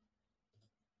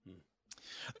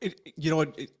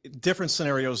 Different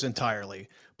scenarios entirely.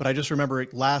 But I just remember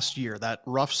last year, that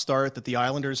rough start that the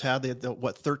Islanders had. They had the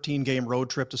 13-game road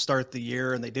trip to start the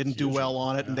year, and they didn't do well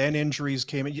on it. Yeah. And then injuries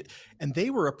came in. And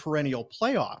they were a perennial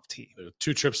playoff team.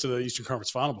 2 trips to the Eastern Conference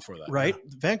Final before that. Right?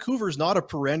 Yeah. Vancouver's not a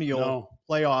perennial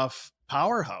playoff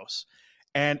powerhouse.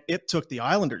 And it took the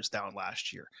Islanders down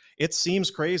last year. It seems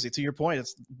crazy. To your point,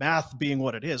 it's math being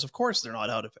what it is. Of course they're not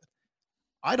out of it.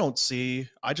 I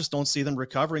just don't see them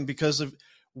recovering because of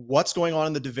what's going on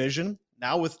in the division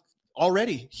now. With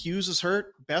already Hughes is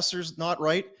hurt, Besser's not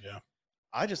right. Yeah,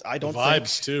 I don't the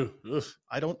vibes too. Ugh.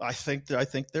 I think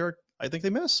they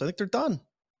miss. I think they're done,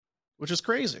 which is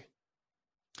crazy.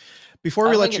 Before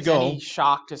we let you go, any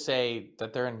shock to say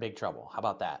that they're in big trouble. How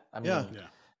about that? I mean,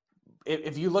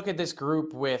 if you look at this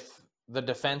group with the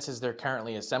defenses they're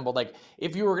currently assembled, like,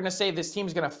 if you were going to say this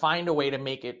team's going to find a way to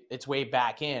make its way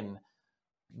back in,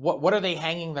 what are they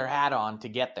hanging their hat on to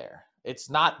get there? It's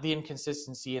not the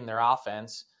inconsistency in their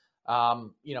offense.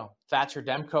 Thatcher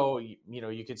Demko,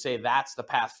 you could say that's the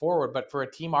path forward, but for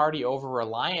a team already over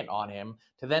reliant on him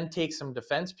to then take some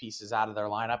defense pieces out of their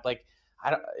lineup, like,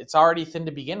 it's already thin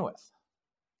to begin with.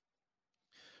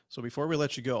 So before we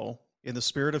let you go, in the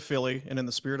spirit of Philly and in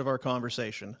the spirit of our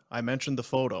conversation, I mentioned the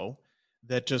photo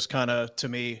that just kind of, to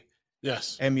me,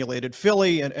 emulated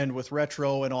Philly and with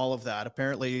retro and all of that.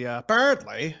 Apparently,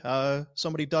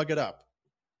 somebody dug it up.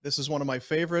 This is one of my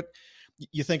favorite.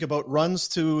 You think about runs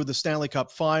to the Stanley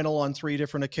Cup final on 3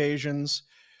 different occasions.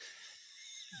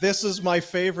 This is my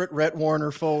favorite Rhett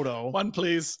Warner photo. One,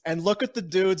 please. And look at the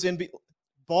dudes in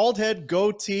bald head,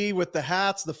 goatee with the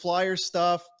hats, the Flyer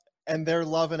stuff, and they're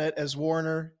loving it as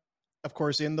Warner, of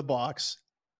course, in the box.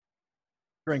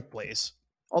 Drink, please.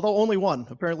 Although only one.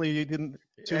 Apparently you didn't.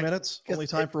 2 minutes. Only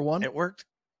time for one. It worked.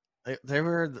 They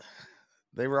weren't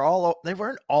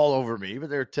all over me, but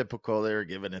they're typical. They were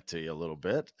giving it to you a little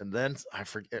bit. And then I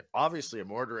forget, obviously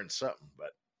I'm ordering something,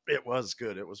 but it was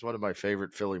good. It was one of my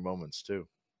favorite Philly moments too.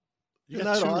 You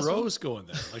got 2 rows going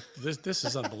there. Like this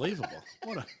is unbelievable.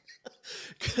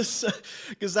 Because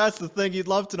that's the thing. You'd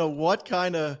love to know what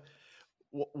kind of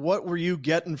what were you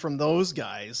getting from those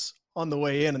guys on the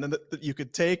way in, and then that you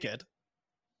could take it?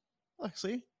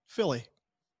 See, Philly,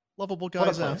 lovable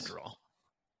guys after all.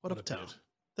 What a town.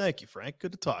 Thank you, Frank.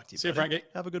 Good to talk to you. See you, Frankie.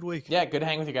 Have a good week. Yeah, good to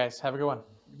hang with you guys. Have a good one.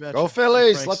 Go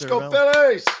Phillies. Let's go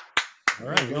Phillies. All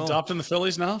right, we adopting the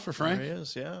Phillies now for Frank? There he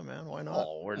is. Yeah, man. Why not?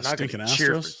 Oh, we're not going to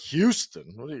cheer for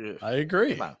Houston. What are you? I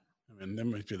agree. I mean, they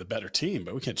might be the better team,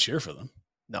 but we can't cheer for them.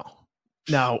 No.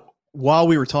 Now, while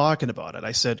we were talking about it,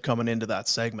 I said coming into that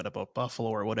segment about Buffalo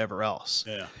or whatever else.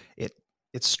 Yeah.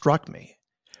 It struck me.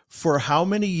 For how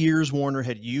many years, Warner,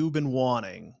 had you been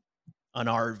wanting an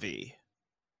RV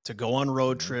to go on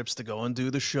road trips, to go and do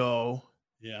the show?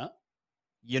 Yeah.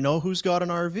 You know who's got an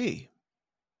RV?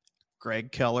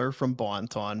 Greg Keller from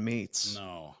Bonton Meats.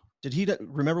 No. Did he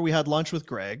remember we had lunch with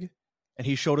Greg and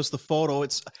he showed us the photo?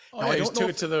 It's he took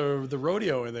it to the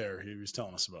rodeo there he was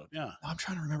telling us about. Yeah. I'm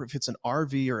trying to remember if it's an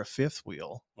RV or a fifth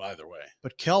wheel. Well, either way.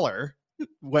 But Keller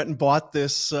went and bought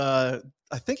this. I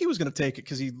think he was going to take it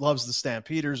because he loves the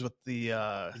Stampeders with the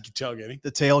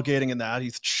tailgating and that.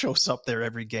 He shows up there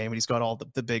every game and he's got all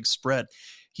the big spread.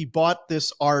 He bought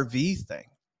this RV thing.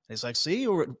 He's like, see,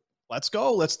 let's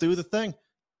go. Let's do the thing.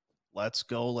 Let's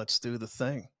go. Let's do the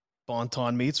thing.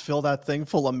 Bonton Meats, fill that thing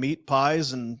full of meat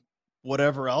pies and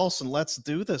whatever else, and let's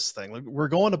do this thing. We're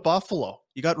going to Buffalo.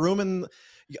 You got room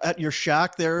at your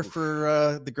shack there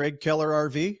for the Greg Keller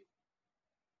RV?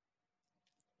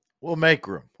 We'll make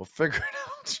room. We'll figure it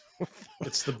out.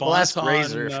 It's the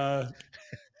Bonton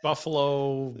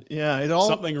Buffalo. Yeah,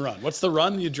 something run. What's the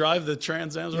run? You drive the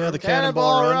Trans Am? Yeah, the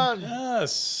Cannonball run.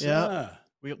 Yes. Yeah.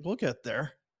 We'll get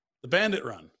there. The Bandit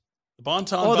run. The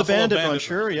Bonton. Oh, the Bandit run.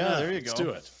 Sure. Yeah, there you go. Let's do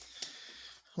it.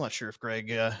 I'm not sure if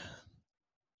Greg.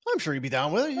 I'm sure he'd be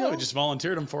down with it. Yeah, we just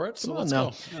volunteered him for it. So let's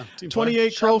go. Yeah,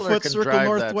 28 Crowfoot Circle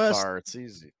Northwest. It's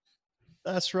easy.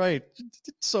 That's right.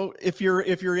 So if you're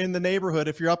in the neighborhood,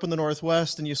 if you're up in the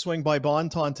Northwest and you swing by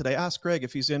Bonton today, ask Greg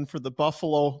if he's in for the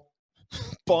Buffalo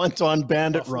Bonton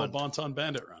Bandit Run. Bonton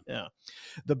Bandit Run. Yeah.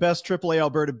 The best AAA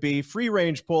Alberta beef,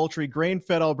 free-range poultry,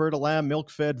 grain-fed Alberta lamb,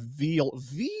 milk-fed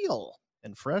veal,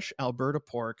 and fresh Alberta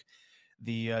pork.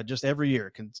 Just every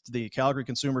year, the Calgary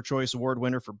Consumer Choice Award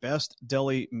winner for Best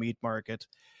Deli Meat Market.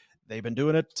 They've been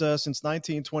doing it since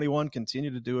 1921.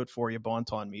 Continue to do it for you.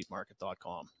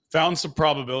 BontonMeatMarket.com. Found some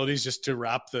probabilities just to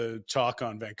wrap the talk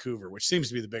on Vancouver, which seems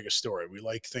to be the biggest story. We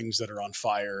like things that are on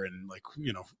fire and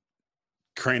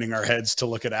craning our heads to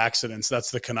look at accidents.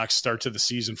 That's the Canucks start to the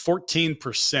season.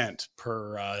 14%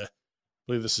 per, I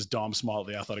believe this is Dom Small at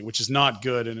The Athletic, which is not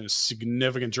good and a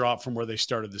significant drop from where they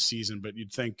started the season. But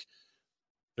you'd think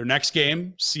their next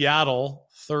game, Seattle,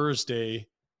 Thursday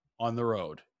on the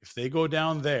road. If they go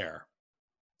down there,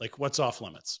 what's off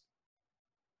limits?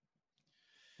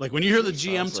 When you hear the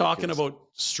GM talking about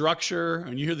structure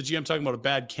and you hear the GM talking about a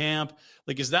bad camp,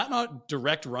 is that not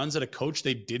direct runs at a coach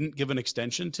they didn't give an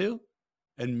extension to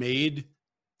and made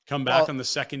come back on the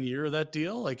second year of that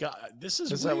deal? This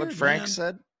is Is weird, that what Frank man.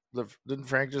 said? Didn't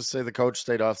Frank just say the coach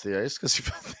stayed off the ice because he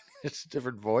felt it's a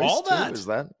different voice? All that. Too? Is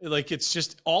that it's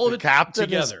just all of it captain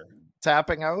together.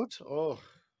 Tapping out? Oh.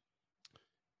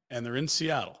 And they're in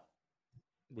Seattle,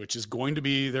 which is going to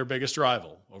be their biggest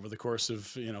rival over the course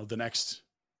of, the next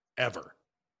ever.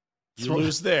 You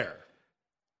lose there.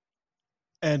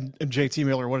 And JT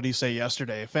Miller, what did he say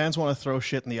yesterday? If fans want to throw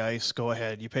shit in the ice, go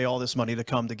ahead. You pay all this money to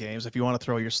come to games. If you want to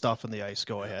throw your stuff in the ice,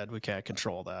 go ahead. We can't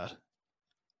control that.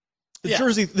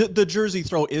 The jersey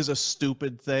throw is a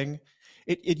stupid thing.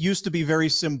 It used to be very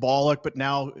symbolic, but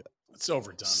now it's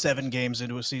overdone. 7 games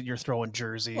into a season, you're throwing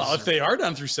jerseys. Well, if they are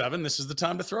done through 7, this is the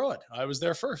time to throw it. I was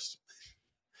there first.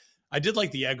 I did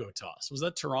like the Eggo toss. Was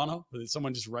that Toronto?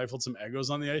 Someone just rifled some Eggos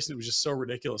on the ice and it was just so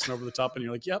ridiculous and over the top. And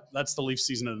you're like, yep, that's the Leaf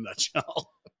season in a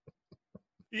nutshell.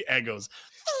 The Eggos.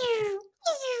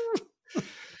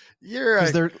 You're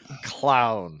a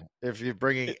clown if you're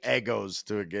bringing Eggos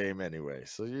to a game anyway.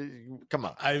 So come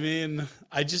on. I mean,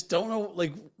 I just don't know.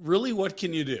 Really, what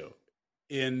can you do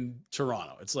in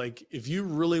Toronto? It's if you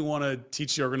really want to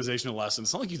teach the organization a lesson,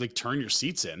 it's not like you turn your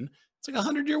seats in. It's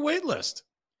 100-year wait list.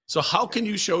 So how can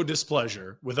you show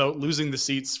displeasure without losing the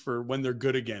seats for when they're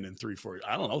good again in 3-4 years?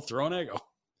 I don't know. Throw an Eggo.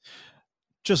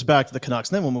 Just back to the Canucks.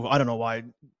 And then we'll move. I don't know why,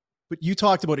 but you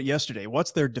talked about it yesterday.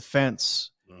 What's their defense?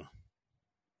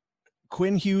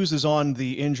 Quinn Hughes is on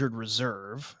the injured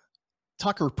reserve.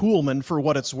 Tucker Poolman, for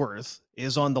what it's worth,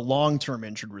 is on the long-term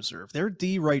injured reserve. Their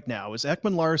D right now is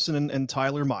Ekman Larsson and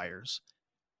Tyler Myers,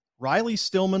 Riley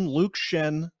Stillman, Luke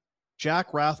Shen,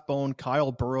 Jack Rathbone,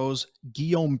 Kyle Burrows,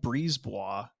 Guillaume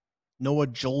Brisebois, Noah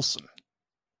Jolson.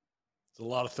 It's a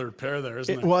lot of third pair there,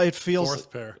 isn't it? Well, it feels...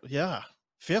 Fourth pair. Yeah.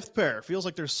 Fifth pair. Feels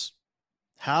like there's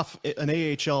half an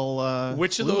AHL.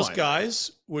 Which of blue those line.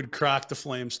 guys would crack the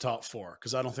Flames top 4?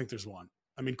 Because I don't think there's one.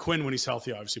 I mean, Quinn when he's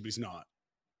healthy, obviously, but he's not.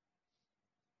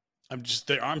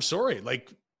 I'm sorry.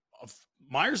 Like,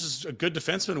 Myers is a good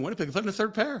defenseman in Winnipeg. He played in the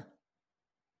third pair.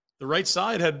 The right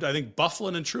side had, I think,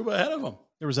 Bufflin and Trouba ahead of him.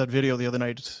 There was that video the other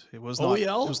night. It was OEL?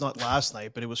 not. It was not last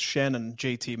night, but it was Shen and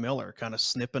JT Miller kind of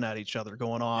snipping at each other,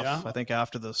 going off. Yeah. I think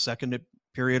after the second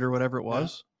period or whatever it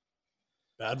was.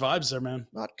 Bad vibes there, man.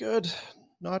 Not good.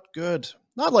 Not good.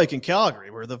 Not like in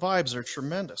Calgary, where the vibes are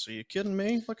tremendous. Are you kidding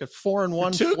me? Look at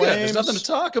 4-1 Too Flames. good. There's nothing to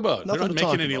talk about. They're Nothing not to making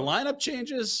talk any about. lineup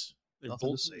changes. They're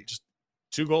Nothing to see. just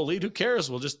 2-goal lead. Who cares?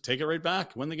 We'll just take it right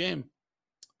back, win the game.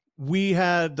 We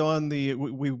had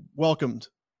we welcomed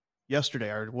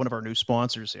yesterday one of our new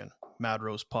sponsors in, Mad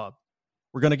Rose Pub.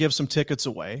 We're going to give some tickets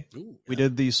away. Ooh, We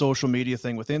did the social media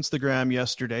thing with Instagram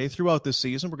yesterday. Throughout this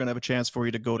season, we're going to have a chance for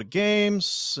you to go to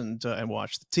games and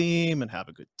watch the team and have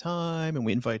a good time. And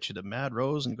we invite you to Mad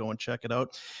Rose and go and check it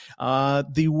out.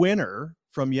 The winner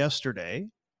from yesterday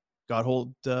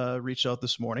reached out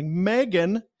this morning.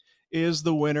 Megan is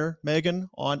the winner. Megan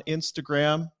on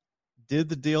Instagram did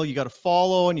the deal. You got to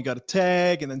follow and you got to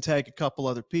tag and then tag a couple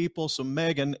other people. So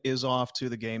Megan is off to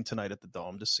the game tonight at the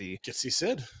Dome to see Get to see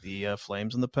Sid. the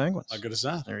Flames and the Penguins. How good is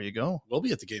that? There you go. We'll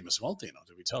be at the game as well, Dino.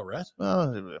 Did we tell Rhett?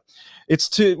 It's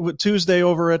Tuesday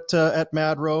over at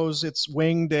Mad Rose. It's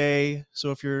wing day.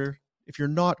 So if you're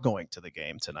not going to the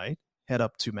game tonight, head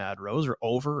up to Mad Rose or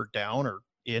over or down or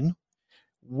in.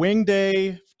 Wing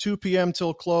day, 2 p.m.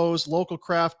 till close. Local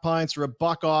craft pints are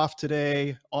 $1 off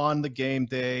today on the game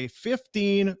day.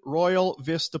 15 Royal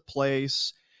Vista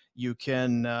Place. You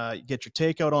can get your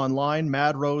takeout online.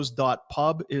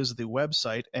 madrose.pub is the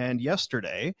website. And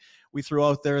yesterday, we threw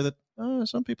out there that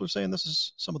some people are saying this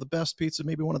is some of the best pizza,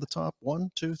 maybe one of the top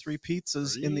 1, 2, 3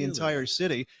 pizzas in the entire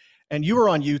city. And you were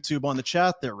on YouTube on the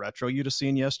chat there, Retro. You'd have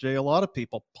seen yesterday a lot of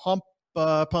people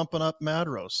pumping up Mad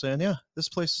Rose, saying, yeah, this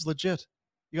place is legit.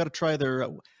 You got to try their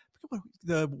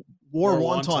the War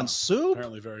Wonton soup.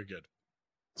 Apparently very good.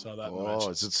 Saw that.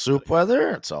 Is it soup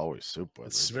weather? It's always soup weather.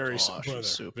 It's very soup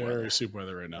weather. Soup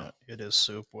weather right now. Yeah, it is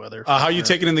soup weather. How are you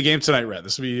taking in the game tonight, Rhett?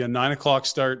 This will be a 9:00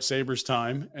 start, Sabres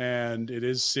time, and it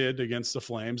is Sid against the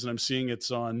Flames, and I'm seeing it's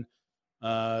on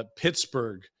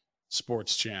Pittsburgh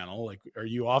Sports Channel. Like, are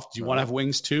you off? Do you want to have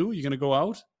wings too? You going to go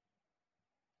out?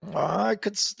 I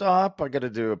could stop. I got to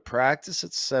do a practice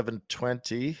at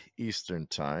 7:20 Eastern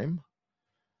time.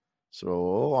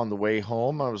 So on the way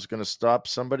home, I was going to stop.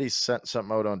 Somebody sent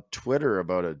something out on Twitter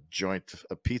about a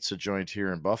pizza joint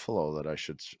here in Buffalo that I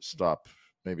should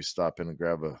maybe stop in and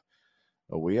grab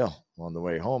a wheel on the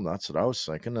way home. That's what I was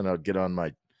thinking. And I'd get on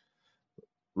my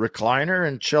recliner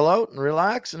and chill out and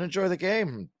relax and enjoy the game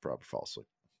and probably fall asleep.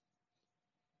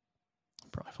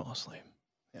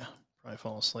 Yeah, probably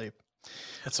fall asleep.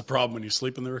 That's a problem when you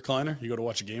sleep in the recliner. You go to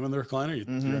watch a game in the recliner,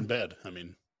 you're in bed. I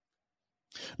mean,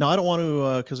 no, I don't want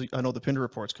to because I know the Pinder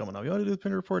Report's coming up. You want to do the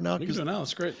Pinder Report now? We can do it now.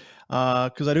 That's great.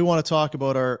 Because I do want to talk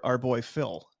about our boy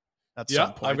Phil.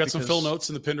 Some point I've got some Phil notes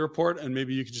in the Pinder Report, and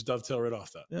maybe you could just dovetail right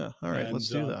off that. Yeah, all right, let's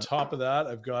do that. On top of that,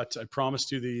 I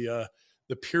promised you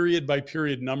the period by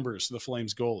period numbers of the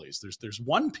Flames goalies. There's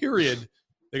one period.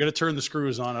 They got to turn the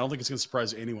screws on. I don't think it's going to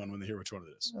surprise anyone when they hear which one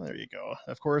it is. There you go.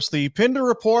 Of course, the Pinder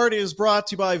Report is brought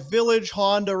to you by Village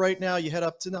Honda. Right now, you head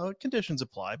up to, now conditions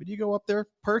apply, but you go up there,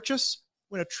 purchase,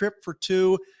 win a trip for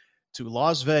 2 to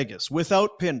Las Vegas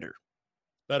without Pinder.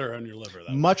 Better on your liver.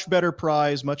 Much better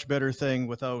prize, much better thing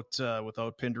without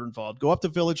Pinder involved. Go up to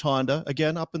Village Honda,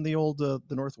 again, up in the old the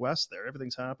Northwest there.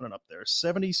 Everything's happening up there.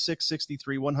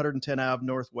 7663 110 Ave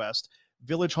Northwest,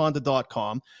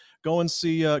 villagehonda.com. Go and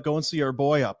see our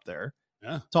boy up there.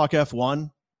 Yeah. Talk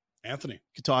F1. Anthony. You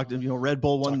could talk, Red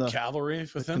Bull won the cavalry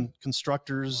with him.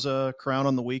 Constructors crown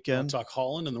on the weekend. Talk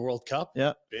Holland in the World Cup.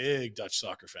 Yeah. Big Dutch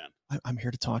soccer fan. I'm here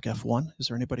to talk F1. Is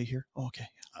there anybody here? Oh, okay.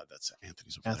 That's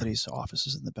Anthony's. Anthony's office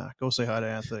is in the back. Go say hi to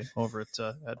Anthony over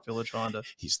at Village Honda.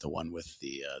 He's the one with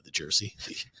the jersey,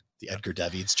 the Edgar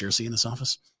Davids jersey in his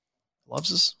office. Loves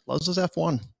his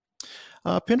F1.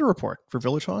 Pinder Report for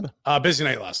Village Honda. Busy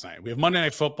night last night. We have Monday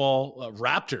Night Football.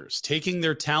 Raptors taking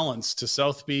their talents to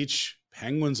South Beach.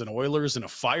 Penguins and Oilers in a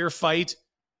firefight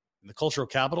in the cultural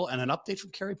capital, and an update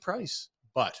from Carey Price.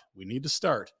 But we need to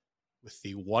start with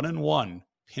the 1-1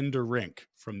 Pinder Rink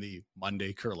from the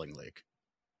Monday Curling League.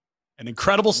 An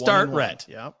incredible start, Rhett.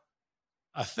 Yeah.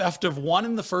 A theft of 1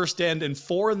 in the first end and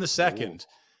 4 in the second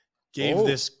gave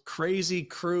this crazy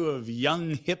crew of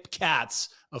young hip cats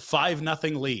a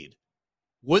 5-0 lead.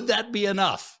 Would that be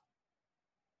enough?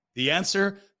 The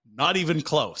answer, not even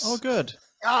close. Oh, good.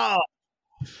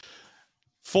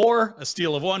 4, a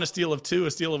steal of 1, a steal of 2,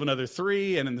 a steal of another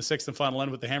 3, and in the 6th and final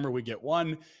end with the hammer, we get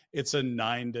 1. It's a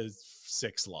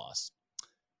 9-6 loss,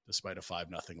 despite a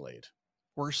 5-0 lead.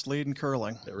 Worst lead in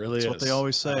curling. It really is. That's what they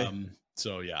always say.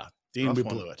 So yeah, Dean, Rough we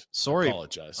one. blew it. Sorry.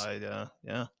 Apologize.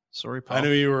 Sorry, pal. I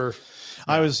knew you were.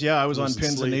 I was on losing pins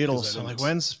and sleep needles. 'cause I I'm like, didn't-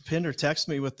 when's Pinder text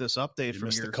me with this update You from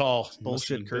missed your the call. You must bullshit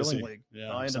have been curling busy. league?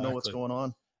 Yeah, I to know what's exactly. going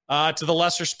on. To the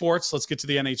lesser sports, let's get to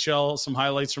the NHL. Some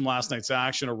highlights from last night's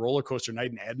action. A roller coaster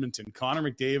night in Edmonton. Connor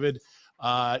McDavid,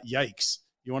 yikes.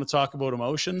 You want to talk about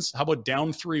emotions? How about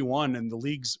down 3-1 and the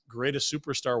league's greatest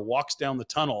superstar walks down the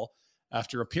tunnel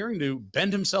after appearing to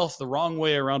bend himself the wrong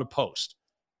way around a post.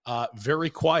 Very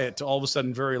quiet to all of a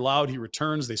sudden very loud. He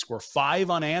returns. They score 5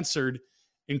 unanswered,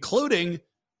 including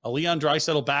a Leon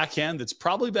Draisaitl backhand that's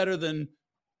probably better than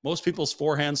most people's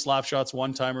forehand slap shots,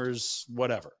 one-timers,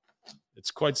 whatever. It's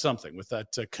quite something with that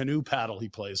canoe paddle he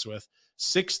plays with.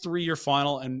 6-3 your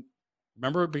final. And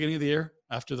remember at the beginning of the year,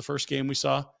 after the first game we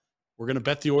saw, we're going to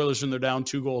bet the Oilers when they're down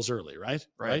 2 goals early, right?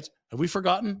 Have we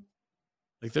forgotten?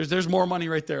 Like there's more money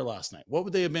right there last night. What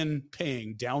would they have been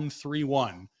paying down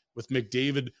 3-1 with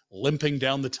McDavid limping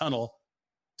down the tunnel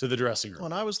to the dressing room?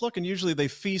 When I was looking, usually they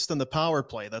feast on the power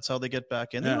play. That's how they get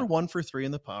back in. They were 1 for 3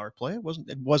 in the power play. It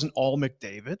wasn't all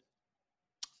McDavid.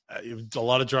 A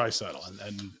lot of Draisaitl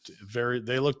and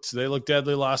they looked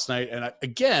deadly last night. And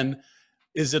again,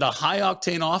 is it a high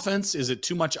octane offense? Is it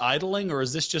too much idling, or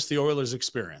is this just the Oilers'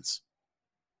 experience?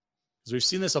 Because we've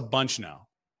seen this a bunch now.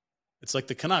 It's like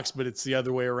the Canucks, but it's the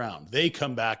other way around. They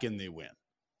come back and they win.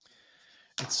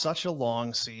 It's such a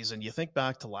long season. You think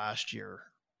back to last year.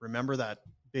 Remember that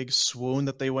big swoon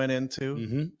that they went into?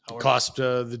 Mm-hmm. Cost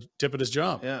the tip of his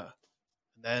job. Yeah.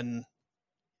 And then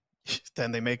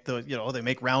they make they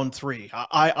make round 3.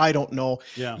 I don't know.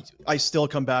 Yeah. I still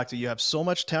come back to, you have so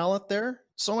much talent there.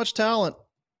 So much talent.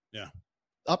 Yeah.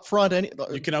 Up front.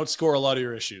 You can outscore a lot of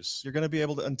your issues. You're going to be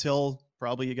able to, until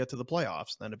probably you get to the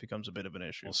playoffs. Then it becomes a bit of an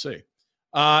issue. We'll see.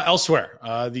 Elsewhere,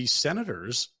 the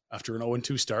Senators, after an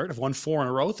 0-2 start, have won 4 in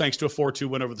a row thanks to a 4-2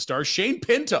 win over the Stars. Shane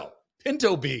Pinto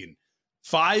Bean,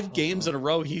 5 games in a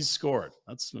row he's scored.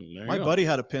 My buddy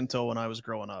had a Pinto when I was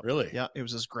growing up. Really? Yeah, it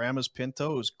was his grandma's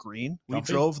Pinto. It was green. We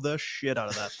drove the shit out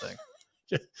of that thing.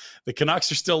 The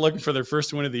Canucks are still looking for their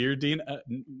first win of the year, Dean.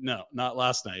 No, not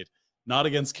last night. Not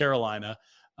against Carolina.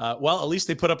 Well, at least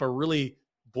they put up a really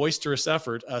boisterous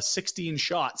effort. 16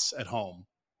 shots at home.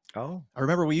 Oh, I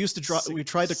remember we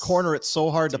tried to corner it so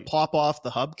hard to pop off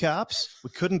the hubcaps. We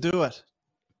couldn't do it.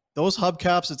 Those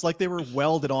hubcaps, it's like they were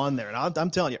welded on there. And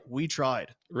I'm telling you, we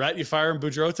tried. Rat, you firing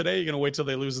Boudreau today? You're going to wait till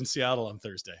they lose in Seattle on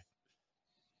Thursday?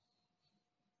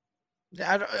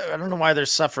 I don't know why they're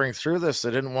suffering through this.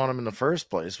 They didn't want him in the first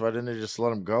place. Why didn't they just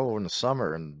let him go in the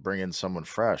summer and bring in someone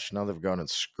fresh? Now they've gone and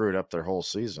screwed up their whole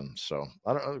season. So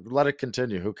let it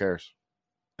continue. Who cares?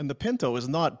 And the Pinto is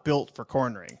not built for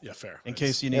cornering. Yeah, fair. In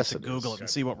case you need to Google it and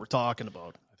see what we're talking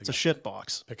about. It's a shit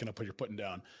box. Picking up what you're putting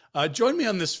down. Join me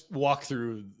on this walk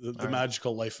through the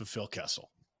magical life of Phil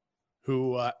Kessel,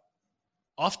 who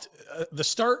the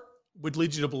start would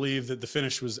lead you to believe that the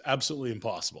finish was absolutely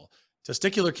impossible.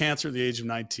 Testicular cancer at the age of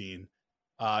 19.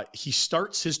 He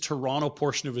starts his Toronto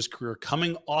portion of his career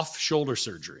coming off shoulder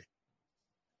surgery.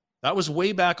 That was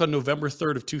way back on November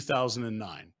 3rd of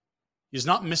 2009. He's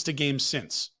not missed a game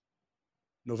since.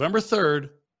 November 3rd,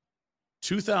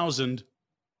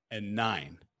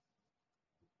 2009.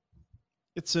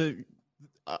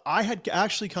 I had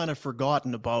actually kind of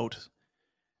forgotten about,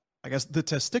 I guess, the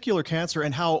testicular cancer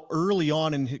and how early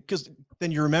on, because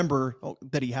then you remember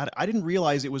that he had it. I didn't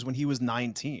realize it was when he was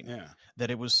 19. Yeah. That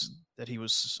he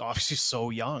was obviously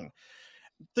so young.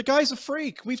 The guy's a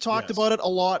freak. We've talked about it a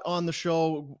lot on the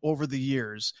show over the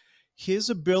years. His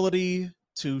ability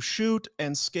to shoot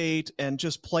and skate and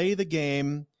just play the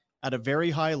game at a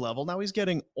very high level. Now he's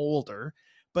getting older,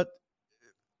 but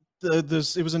it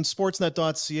was in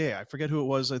sportsnet.ca. I forget who it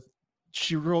was.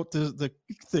 She wrote the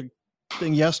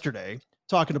thing yesterday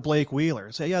talking to Blake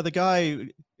Wheeler. Say, yeah, the guy,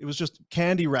 it was just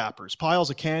candy wrappers, piles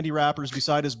of candy wrappers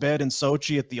beside his bed in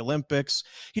Sochi at the Olympics.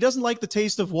 He doesn't like the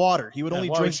taste of water. He would only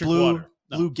drink blue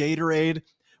Gatorade.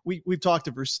 We've talked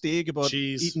to Versteeg about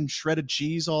eating shredded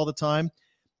cheese all the time.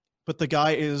 But the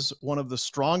guy is one of the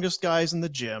strongest guys in the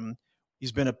gym.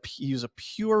 He's a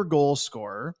pure goal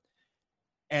scorer.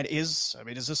 And is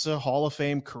this a Hall of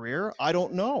Fame career? I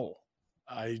don't know.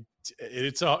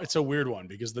 It's a weird one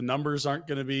because the numbers aren't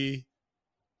going to be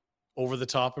over the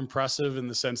top impressive in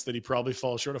the sense that he probably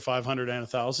falls short of 500 and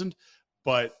 1,000.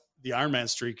 But the Ironman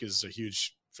streak is a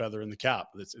huge feather in the cap.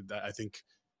 I think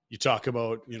you talk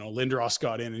about, Lindros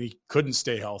got in and he couldn't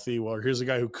stay healthy. Well, here's a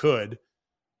guy who could.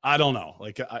 I don't know.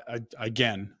 Like,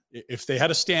 again, If they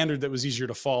had a standard that was easier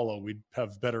to follow, we'd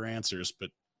have better answers, but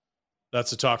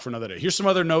that's a talk for another day. Here's some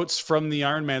other notes from the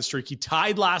Ironman streak. He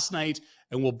tied last night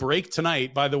and will break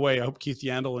tonight. By the way, I hope Keith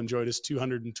Yandel enjoyed his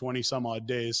 220 some odd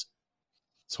days,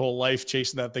 his whole life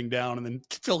chasing that thing down. And then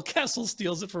Phil Kessel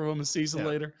steals it from him a season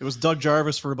later. It was Doug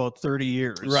Jarvis for about 30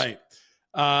 years. Right.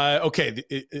 Okay.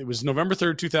 It was November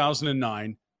 3rd,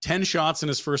 2009, 10 shots in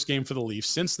his first game for the Leafs.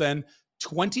 Since then,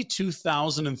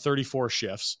 22,034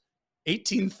 shifts,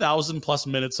 18,000 plus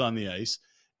minutes on the ice.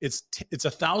 It's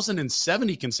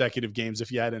 1,070 consecutive games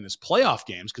if you add in his playoff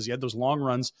games, because he had those long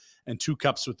runs and 2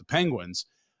 cups with the Penguins.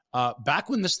 Back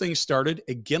when this thing started,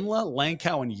 Iginla,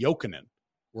 Langkow, and Jokinen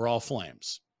were all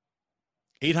Flames.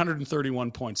 831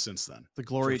 points since then. The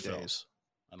glory days,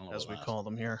 I don't know, as we call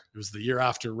them here. It was the year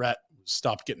after Rhett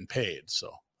stopped getting paid,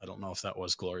 so I don't know if that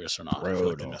was glorious or not. I feel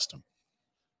like they missed him.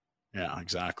 Yeah,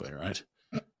 exactly, right?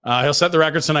 He'll set the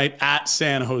record tonight at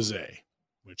San Jose,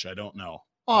 which I don't know.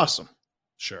 Awesome.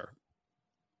 Sure.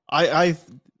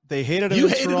 They hated it. You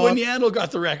hated when Yandel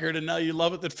got the record, and now you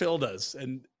love it that Phil does.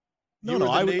 And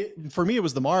for me, it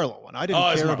was the Marlowe one. I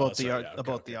didn't care about the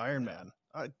okay. Iron Man.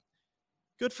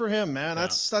 Good for him, man. Yeah.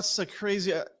 That's a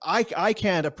crazy. I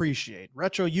can't appreciate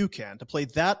retro. You can to play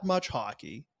that much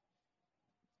hockey.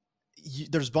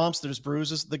 There's bumps, there's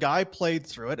bruises. The guy played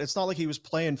through it. It's not like he was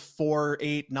playing 4,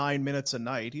 8, 9 minutes a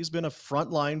night. He's been a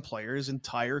frontline player his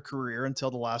entire career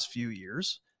until the last few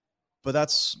years. But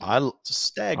it's a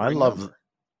staggering number.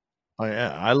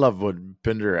 I love what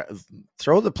Pinder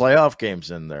throw the playoff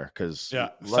games in there, because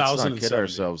let's not kid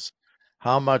ourselves.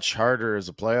 How much harder is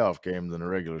a playoff game than a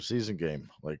regular season game?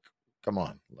 Like, come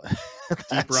on.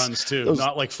 Deep runs too,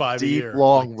 not like 5 a year.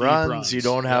 Long runs. You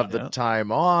don't have the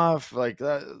time off like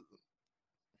that.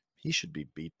 He should be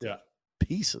beat to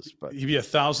pieces. But he'd be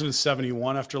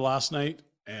 1,071 after last night,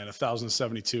 and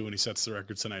 1,072 when he sets the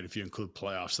record tonight. If you include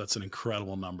playoffs, that's an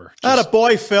incredible number.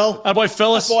 Attaboy, Phil. Attaboy,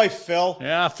 Phyllis. Attaboy, Phil.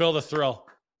 Yeah, Phil the thrill.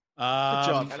 Good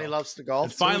job. And he loves to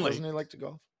golf. Finally, doesn't he like to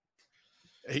golf?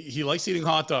 He likes eating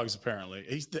hot dogs.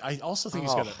 Apparently, I also think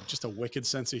he's got just a wicked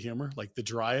sense of humor, like the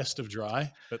driest of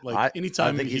dry. But like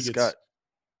anytime I think he's got.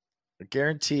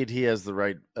 Guaranteed he has the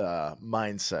right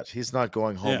mindset. He's not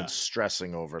going home and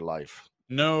stressing over life.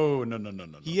 No.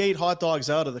 He ate hot dogs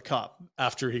out of the cup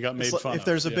after he got made fun of. If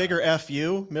there's a bigger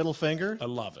FU, middle finger. I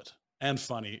love it. And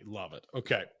funny, love it.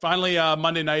 Okay. Finally,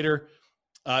 Monday nighter,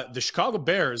 the Chicago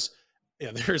Bears. Yeah,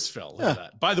 there's Phil. Look at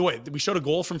that. By the way, we showed a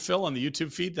goal from Phil on the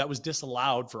YouTube feed. That was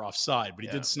disallowed for offside, but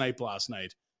he did snipe last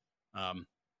night.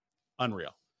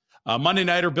 Unreal. Monday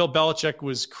nighter, Bill Belichick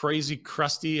was crazy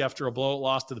crusty after a blowout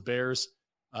loss to the Bears.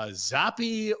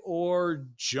 Zappy or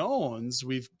Jones,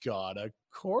 we've got a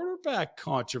quarterback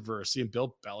controversy, and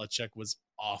Bill Belichick was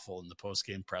awful in the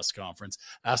post-game press conference.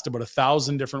 Asked about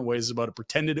 1,000 different ways about it,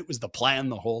 pretended it was the plan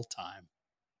the whole time.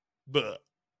 But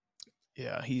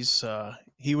yeah,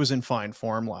 he was in fine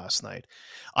form last night.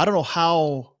 I don't know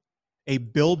how a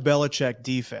Bill Belichick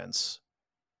defense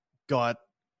got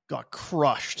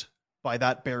crushed by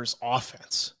that Bears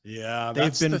offense. Yeah,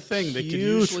 that's the thing. They could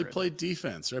usually play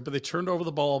defense, right? But they turned over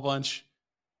the ball a bunch.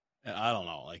 And I don't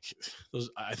know. Like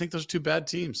I think those are 2 bad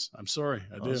teams. I'm sorry.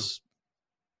 I do.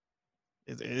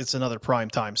 It's another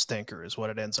primetime stinker is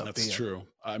what it ends up being. That's true.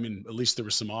 I mean, at least there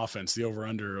was some offense. The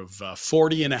over-under of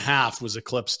 40.5 was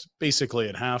eclipsed basically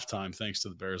at halftime thanks to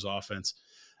the Bears offense.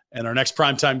 And our next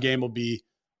primetime game will be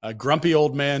a grumpy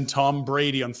old man Tom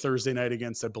Brady on Thursday night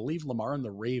against, I believe, Lamar and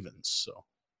the Ravens. So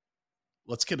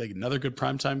let's get another good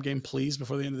primetime game, please,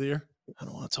 before the end of the year. I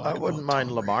don't want to talk about I wouldn't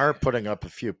mind Lamar putting up a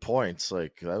few points.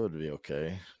 Like, that would be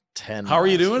okay. 10. How are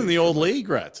you doing in the old league,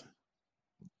 Rhett?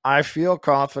 I feel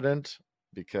confident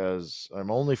because I'm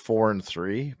only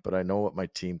 4-3, but I know what my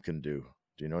team can do.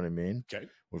 Do you know what I mean? Okay.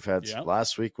 We've had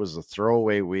last week was a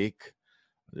throwaway week.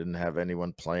 I didn't have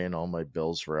anyone playing. All my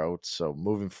Bills were out. So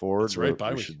moving forward,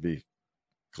 we should be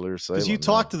clear sailing. Because you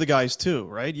talked to the guys too,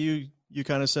 right? You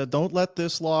kind of said, don't let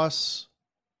this loss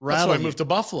rattle. That's why I moved to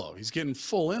Buffalo. He's getting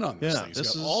full in on this thing.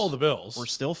 He's got all the Bills. We're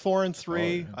still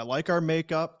 4-3. I like our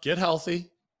makeup. Get healthy.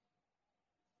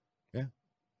 Yeah.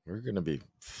 We're going to be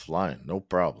flying. No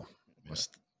problem. Yeah.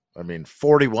 I mean,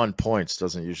 41 points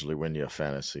doesn't usually win you a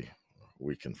fantasy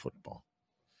week in football.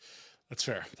 That's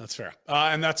fair. That's fair.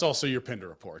 And that's also your Pinder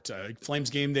report. Flames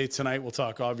game day tonight. We'll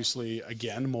talk, obviously,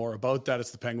 again, more about that.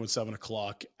 It's the Penguins,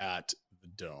 7:00 at the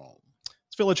Dome.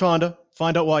 It's Village Honda.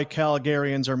 Find out why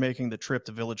Calgarians are making the trip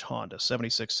to Village Honda,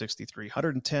 7663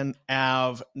 110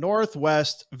 Ave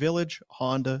Northwest,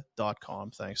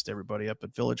 villagehonda.com. Thanks to everybody up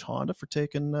at Village Honda for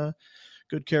taking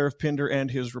good care of Pinder and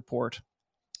his report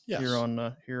here on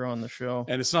the show.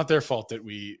 And it's not their fault that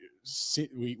we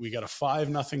we got a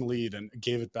 5-0 lead and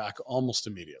gave it back almost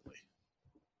immediately.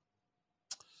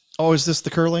 Oh, is this the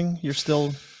curling? You're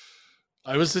still...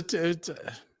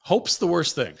 Hope's the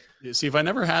worst thing. You see, if I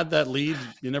never had that lead,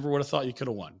 you never would have thought you could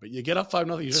have won. But you get up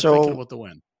 5-0, you're thinking about the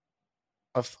win.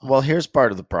 Well, here's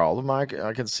part of the problem. I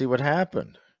can see what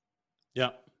happened. Yeah.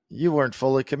 You weren't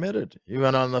fully committed. You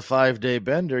went on the 5-day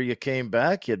bender. You came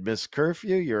back. You'd missed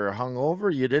curfew. You're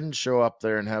hungover. You didn't show up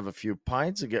there and have a few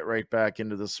pints and get right back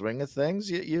into the swing of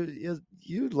things.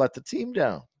 You let the team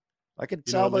down. I could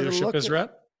tell by the leadership look. Is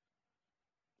Rhett?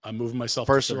 I'm moving myself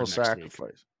personal to third next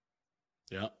sacrifice.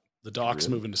 Week. Yeah, the Doc's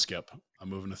moving to Skip. I'm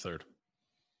moving to third.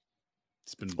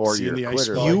 It's been or seeing the ice.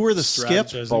 You were the Skip.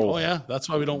 Oh yeah, that's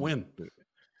why we don't win.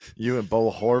 You and Bo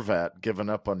Horvat giving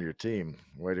up on your team.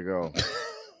 Way to go.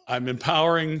 I'm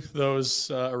empowering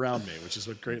those around me, which is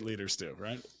what great leaders do,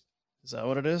 right? Is that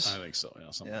what it is? I think so.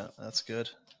 Yeah, that's good.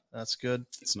 That's good.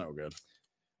 It's no good.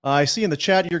 I see in the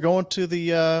chat you're going to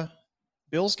the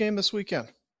Bills game this weekend.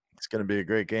 It's going to be a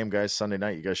great game, guys. Sunday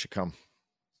night, you guys should come.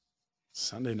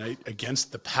 Sunday night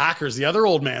against the Packers. The other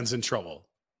old man's in trouble.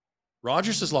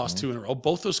 Rodgers has lost 2 in a row.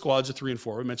 Both those squads are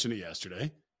 3-4. We mentioned it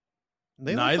yesterday.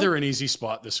 Neither an easy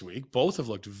spot this week. Both have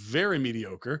looked very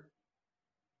mediocre.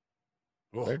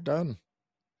 Oh. They're done.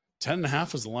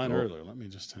 10.5 was the line earlier. Let me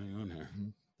just hang on here.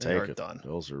 Take it. Done.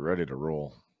 Bills are ready to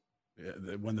roll.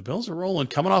 Yeah, when the Bills are rolling,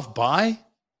 coming off bye.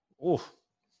 Oh.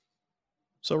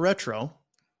 So retro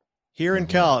here in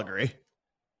Calgary.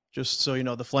 Just so you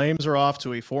know, the Flames are off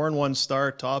to a 4-1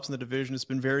 start, tops in the division. It's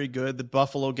been very good. The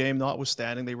Buffalo game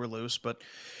notwithstanding, they were loose, but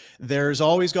there's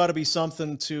always got to be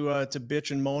something to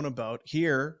bitch and moan about.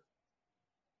 Here,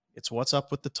 it's what's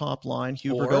up with the top line.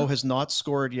 Huberdeau has not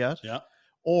scored yet. Yeah.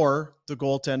 Or the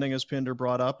goaltending, as Pinder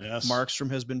brought up. Yes. Markstrom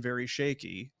has been very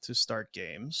shaky to start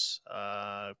games.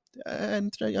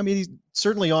 And I mean, he's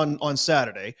certainly on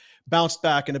Saturday bounced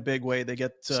back in a big way. They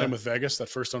get same with Vegas. That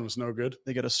first one was no good.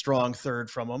 They get a strong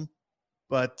third from him.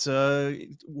 But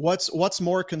what's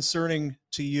more concerning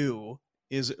to you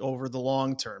is over the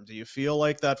long term. Do you feel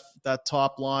like that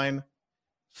top line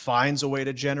finds a way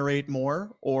to generate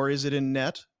more, or is it in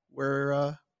net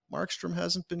where Markstrom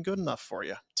hasn't been good enough for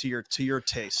you to your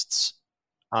tastes?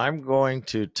 I'm going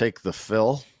to take the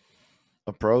Phil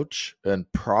approach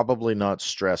and probably not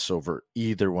stress over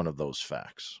either one of those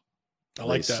facts. I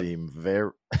like they that. Seem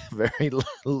very, very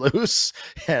loose,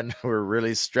 and we're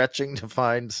really stretching to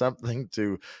find something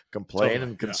to complain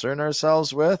and concern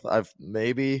ourselves with. I'm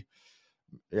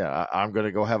going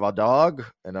to go have a dog,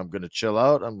 and I'm going to chill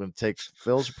out. I'm going to take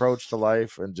Phil's approach to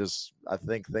life, and I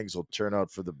think things will turn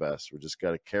out for the best. We just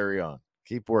got to carry on,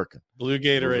 keep working. Blue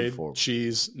Gatorade,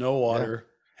 cheese, no water,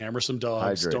 hammer some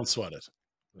dogs. Hydrate. Don't sweat it.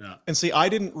 Yeah. And see, I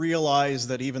didn't realize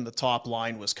that even the top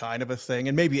line was kind of a thing,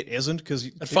 and maybe it isn't, because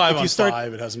at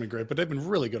 5-on-5, it hasn't been great, but they've been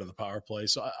really good on the power play.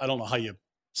 So I don't know how you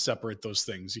separate those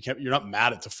things. You're not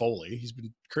mad at Toffoli. He's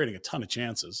been creating a ton of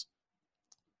chances.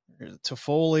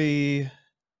 Toffoli, I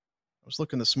was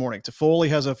looking this morning. Toffoli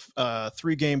has a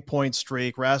 3-game point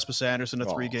streak. Rasmus Anderson, a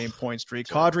 3-game point streak.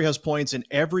 Kadri has points in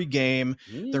every game.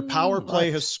 Their power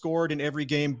play has scored in every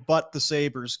game but the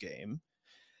Sabres game.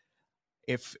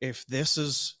 If this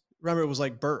is, remember, it was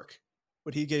like Burke,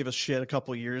 but he gave us shit a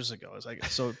couple of years ago. It's like,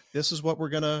 so this is what we're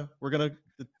gonna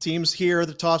the teams here,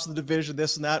 the tops of the division,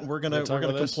 this and that, and we're gonna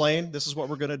complain. This is what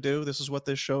we're gonna do. This is what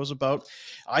this show's about.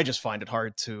 I just find it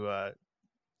hard to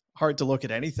look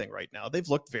at anything right now. They've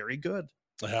looked very good.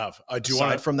 They have.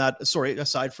 Aside from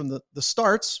the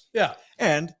starts. Yeah.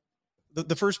 And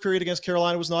the first period against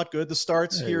Carolina was not good. The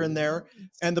starts here and there,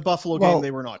 and the Buffalo game,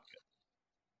 they were not good.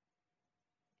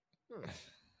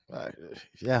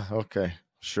 Yeah. Okay.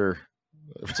 Sure.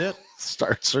 That's it.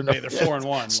 Starts or no? Hey, they're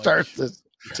 4-1. Starts.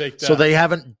 Take that. So they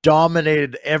haven't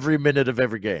dominated every minute of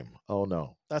every game. Oh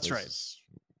no. That's right.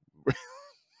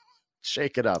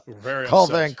 Shake it up. Call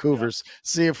Vancouver's. Yeah.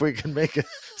 See if we can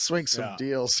swing some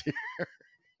deals here.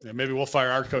 Yeah, maybe we'll fire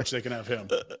our coach. They can have him.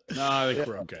 No, I think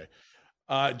we're okay.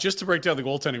 Just to break down the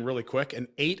goaltending really quick, an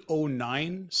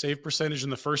 .809 save percentage in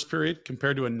the first period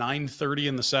compared to a .930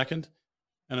 in the second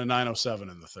and a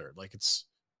 .907 in the third. Like it's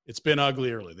been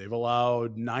ugly early. They've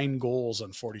allowed 9 goals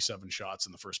on 47 shots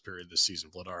in the first period this season,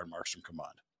 Vladar and Markstrom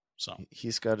combined. So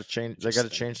he's got to change. They got to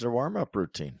change their warm-up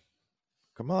routine.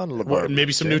 Come on, LeBar.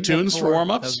 Maybe some new tunes for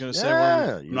warm-ups. I was going to say,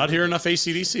 I'm not hearing enough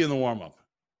AC/DC in the warm-up.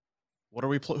 What are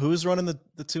we? Who's running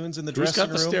the tunes in the dressing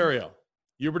room? Who's got the stereo?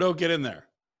 Huberdeau, get in there.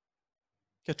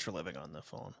 Get your living on the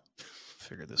phone.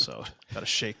 Figure this out. Got to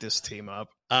shake this team up.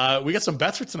 We got some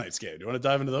bets for tonight's game. Do you want to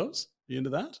dive into those? You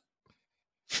into that?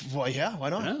 Well, yeah. Why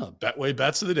not? Yeah. Betway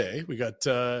bets of the day. We got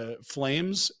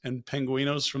Flames and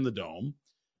Penguinos from the Dome.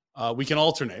 We can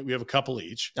alternate. We have a couple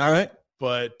each. All right.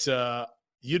 But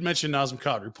you'd mentioned Nazem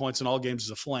Kadri, points in all games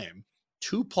as a Flame.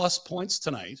 2+ points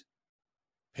tonight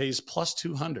pays plus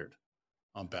 200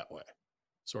 on Betway.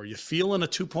 So are you feeling a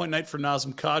 2-point night for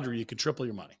Nazem Kadri? You can triple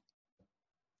your money.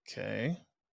 Okay.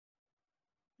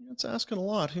 It's asking a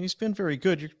lot. He's been very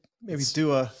good. You maybe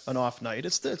do an off night.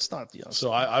 It's not.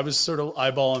 So I was sort of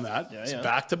eyeballing that. Yeah, it's yeah.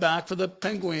 back to back for the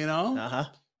Penguino. Uh-huh.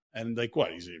 And like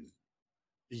what?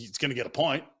 He's going to get a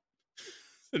point.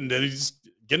 And then he's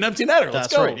getting an empty netter. Let's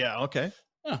That's go. right. Yeah. Okay.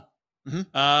 Yeah. Mm-hmm.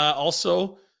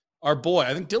 Also, our boy,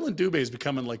 I think Dylan Dubé is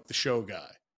becoming like the show guy.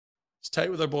 He's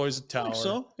tight with our boys at Tower. I think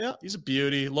so, yeah. He's a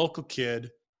beauty, local kid,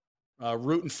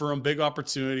 rooting for him, big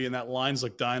opportunity, and that line's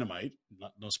like dynamite.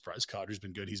 No surprise, Kadri's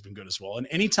been good. He's been good as well. An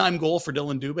anytime goal for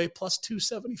Dylan Dubé, plus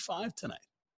 275 tonight.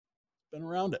 Been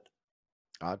around it.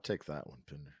 I'd take that one,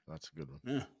 Pinder. That's a good one.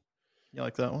 Yeah. You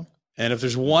like that one? And if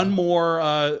there's one more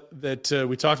that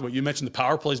we talked about, you mentioned the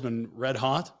power play's been red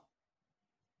hot.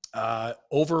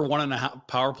 Over 1.5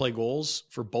 power play goals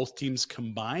for both teams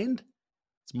combined,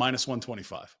 it's minus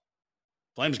 125.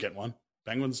 Flames get one.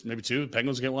 Penguins, maybe two.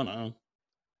 Penguins get one. I don't know.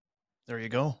 There you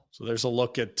go. So there's a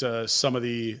look at some of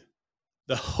the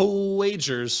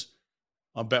wagers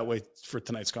on Betway for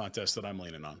tonight's contest that I'm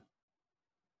leaning on.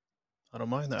 I don't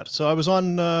mind that. So I was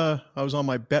on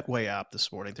my Betway app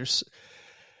this morning. There's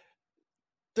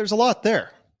a lot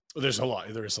there. There's a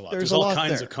lot. There is a lot. There's all a lot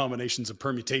kinds there. of combinations of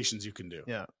permutations you can do.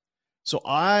 Yeah. So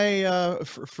I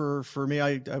for me,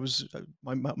 I was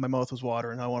my mouth was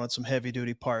watering. I wanted some heavy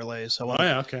duty parlays.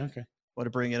 Okay. Want to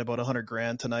bring in about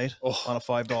 $100,000 tonight on a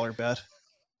 $5 bet.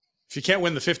 If you can't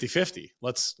win the 50-50,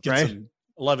 let's get some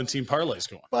 11-team parlays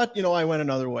going. But I went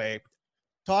another way.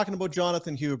 Talking about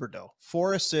Jonathan Huberdeau,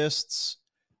 4 assists.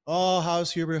 Oh,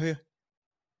 how's Huberdeau?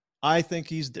 I think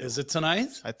he's due. Is it tonight?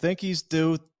 I think he's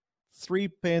due. 3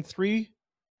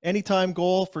 anytime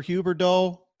goal for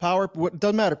Huberdeau.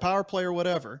 Doesn't matter, power play or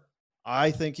whatever.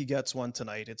 I think he gets one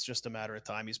tonight. It's just a matter of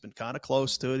time. He's been kind of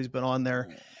close to it. He's been on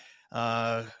there.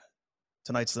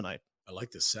 Tonight's the night. I like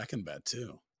the second bet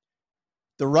too.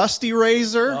 The Rusty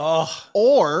Razor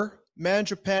or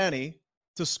Mangiapane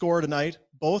to score tonight.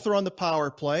 Both are on the power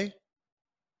play.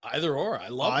 Either or. I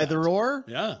love either that. or.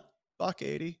 Yeah.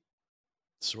 $1.80.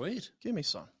 Sweet. Give me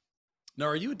some. Now,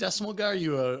 are you a decimal guy or are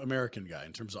you an American guy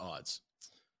in terms of odds?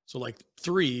 So like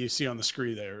 3 you see on the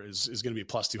screen there is going to be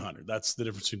plus 200. That's the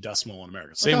difference between decimal and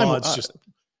American. Same odds, just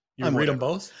you read them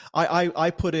both?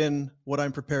 I put in what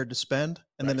I'm prepared to spend,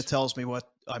 and then it tells me what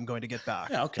I'm going to get back.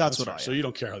 Yeah, okay. That's what fair. I am. So you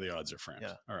don't care how the odds are framed.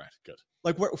 Yeah. All right, good.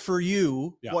 Like for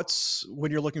you, what's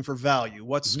when you're looking for value?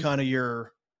 What's kind of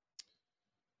your?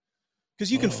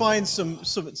 Because you can find some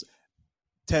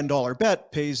 $10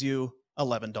 bet pays you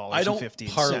 $11.15. I don't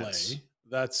parlay.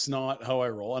 That's not how I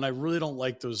roll, and I really don't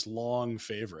like those long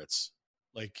favorites.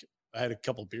 Like I had a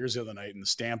couple beers the other night, and the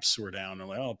stamps were down. I'm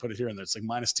like, oh, I'll put it here, and it's like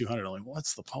minus 200. I'm like,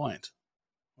 what's the point?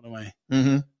 What am I?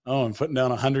 Mm-hmm. Oh, I'm putting down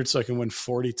 100 so I can win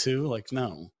 42. Like,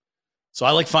 no. So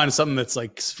I like finding something that's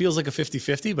like feels like a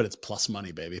 50-50, but it's plus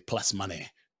money, baby. Plus money.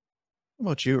 What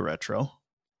about you, Retro?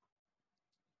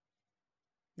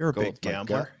 You're a big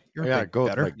gambler. You're a big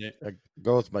better. I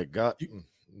go with my gut. You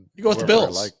go with the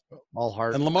Bills. Like all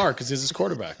heart. And Lamar, because he's his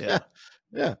quarterback. Yeah.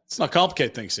 Let's not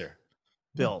complicate things here.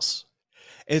 Bills.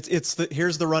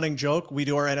 Here's the running joke. We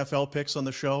do our NFL picks on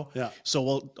the show. Yeah. So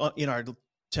we'll in our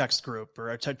text group or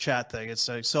our chat thing, it's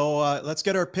like, so let's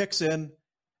get our picks in,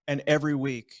 and every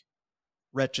week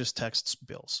Rhett just texts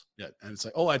Bills. Yeah, and it's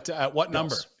like, oh, at what Bills.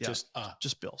 number? Yeah.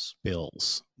 Just Bills.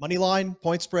 Bills. Money line,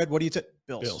 point spread. What do you take?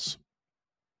 Bills.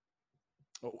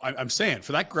 Oh, I'm saying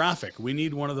for that graphic, we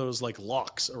need one of those like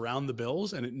locks around the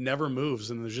Bills, and it never moves,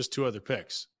 and there's just 2 other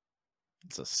picks.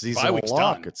 It's a seasonal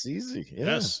lock. Done. It's easy. Yeah.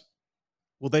 Yes.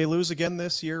 Will they lose again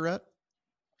this year, Rhett?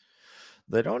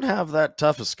 They don't have that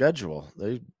tough a schedule.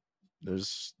 They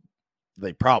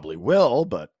probably will,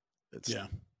 but it's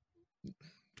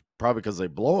probably because they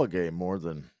blow a game more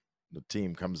than the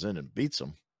team comes in and beats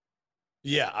them.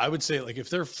 Yeah, I would say like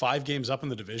if they're 5 games up in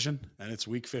the division and it's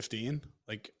week 15,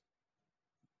 like,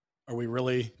 are we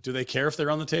really? Do they care if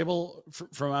they're on the table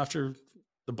from after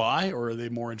the bye, or are they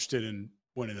more interested in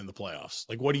winning in the playoffs?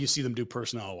 Like, what do you see them do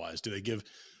personnel wise? Do they give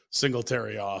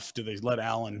Singletary off? Do they let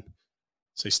Allen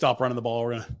say, stop running the ball?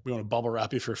 We want to bubble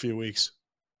wrap you for a few weeks.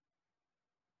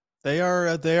 They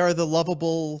are the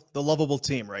lovable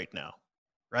team right now,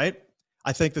 right?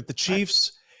 I think that the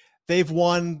Chiefs, they've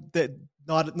won that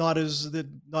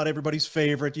not everybody's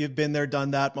favorite. You've been there,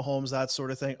 done that, Mahomes, that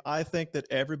sort of thing. I think that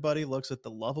everybody looks at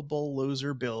the lovable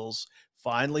loser Bills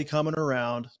finally coming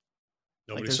around.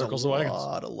 Nobody circles the wagons. A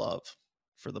lot of love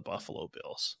for the Buffalo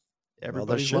Bills.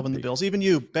 Everybody's loving the Bills. Even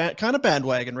you, kind of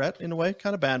bandwagon, Rhett, in a way.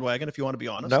 Kind of bandwagon, if you want to be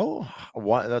honest. No,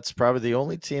 that's probably the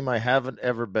only team I haven't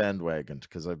ever bandwagoned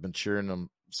because I've been cheering them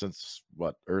since,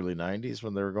 early 90s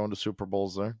when they were going to Super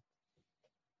Bowls there.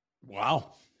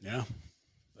 Wow. Yeah.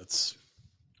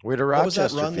 We had a What was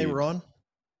Rochester that run they were on?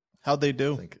 How'd they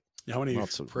do? How many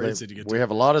parades did you get to? We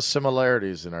have a lot of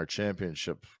similarities in our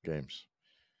championship games.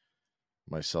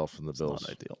 Myself and the Bills.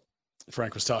 Not ideal.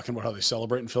 Frank was talking about how they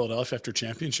celebrate in Philadelphia after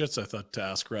championships. I thought to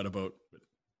ask Rhett about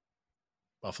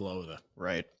Buffalo.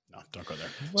 Right. No, don't go there.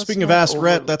 Speaking of Ask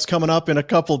Rhett, that's coming up in a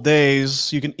couple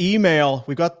days. You can email.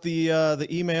 We've got the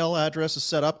email address is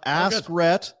set up. Ask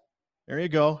Rhett. There you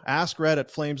go. Ask Rhett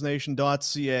at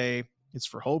FlamesNation.ca. It's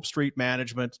for Hope Street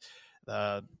Management.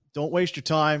 Don't waste your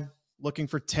time looking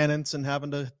for tenants and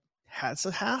having to. It's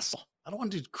a hassle. I don't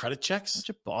want to do credit checks. Don't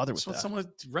you bother with that? Someone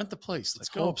to rent the place. Let's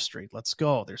go. Hope Street. Let's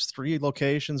go. There's 3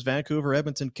 locations: Vancouver,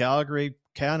 Edmonton, Calgary.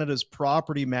 Canada's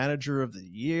Property Manager of the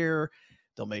Year.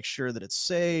 They'll make sure that it's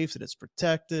safe, that it's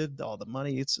protected, all the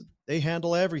money. They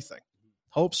handle everything.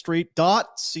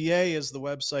 HopeStreet.ca is the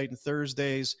website, and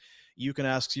Thursdays you can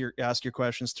ask your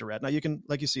questions to Rhett. Now you can,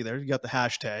 like you see there, you got the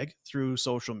hashtag through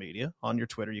social media on your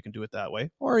Twitter. You can do it that way,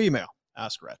 or email.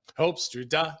 Ask Rhett.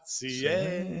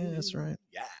 HopeStreet.ca. That's right.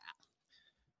 Yeah.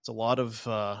 It's a lot of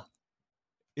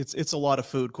it's a lot of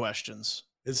food questions.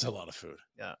 It's a lot of food.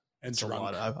 Yeah. And it's a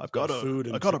lot. I've got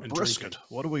a brisket.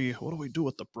 What do we do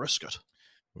with the brisket?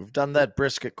 We've done that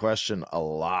brisket question a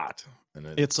lot, and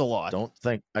it's a lot.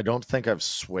 I don't think I've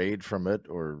swayed from it,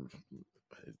 or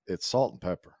it's salt and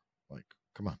pepper. Like,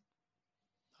 come on.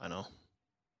 I know.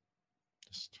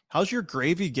 How's your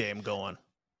gravy game going?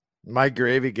 My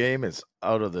gravy game is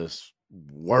out of this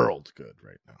world good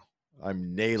right now.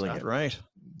 I'm nailing it. Right.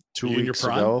 2 weeks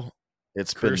ago,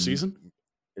 it's career been season.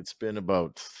 It's been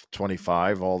about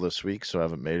 25 all this week, so I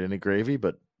haven't made any gravy.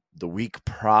 But the week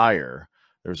prior,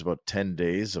 there was about 10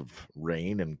 days of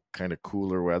rain and kind of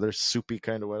cooler weather, soupy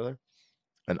kind of weather.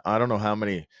 And I don't know how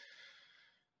many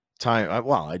times.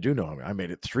 I do know how many. I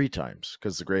made it 3 times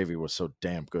because the gravy was so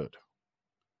damn good.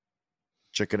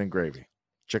 Chicken and gravy,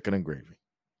 chicken and gravy,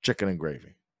 chicken and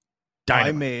gravy. Dynamite.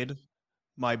 I made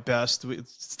my best.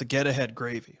 It's the Get Ahead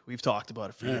gravy. We've talked about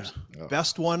it for years. Oh.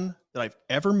 Best one that I've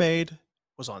ever made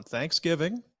was on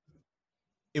Thanksgiving.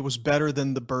 It was better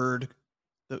than the bird,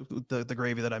 the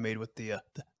gravy that I made with the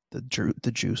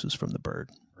juices from the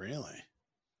bird. Really?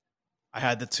 I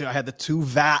had the 2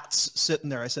 vats sitting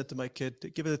there. I said to my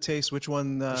kid, "Give it a taste. Which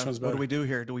one? What do we do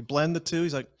here? Do we blend the 2?"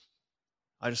 He's like,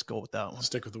 "I just go with that one.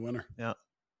 Stick with the winner." Yeah,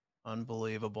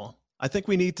 unbelievable. I think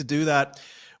we need to do that.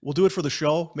 We'll do it for the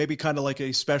show, maybe kind of like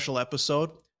a special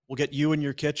episode. We'll get you in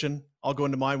your kitchen. I'll go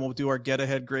into mine. We'll do our Get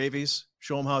Ahead gravies.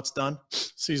 Show them how it's done.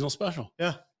 Seasonal special.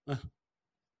 Yeah.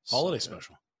 Holiday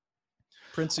special.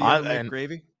 Prince, you ever make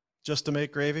gravy? Just to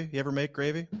make gravy? You ever make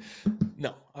gravy?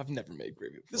 No, I've never made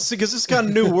gravy before. Because this is kind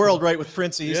of new world, right, with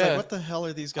Princey. He's like, what the hell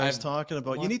are these guys talking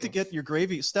about? You need to get your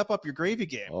gravy, step up your gravy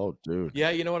game. Oh, dude. Yeah,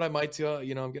 you know what I might do?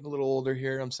 I'm getting a little older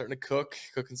here. I'm starting to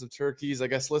cooking some turkeys. I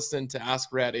guess listening to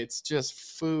Ask Rhett, it's just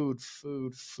food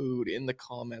in the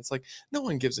comments. Like, no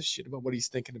one gives a shit about what he's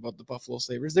thinking about the Buffalo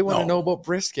Sabres. They want to know about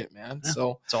brisket, man. Yeah.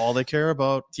 So it's all they care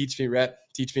about. Teach me, Rhett.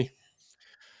 Teach me.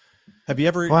 Have you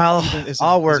ever? Well,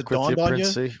 I'll work with you,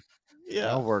 Princey.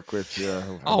 Yeah, I'll work with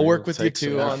you. I'll work with you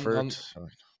too on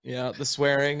the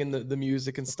swearing and the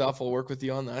music and stuff. I'll work with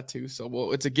you on that too.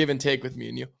 So it's a give and take with me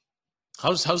and you.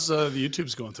 How's the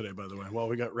YouTube's going today, by the way? Well,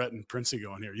 we got Rhett and Princey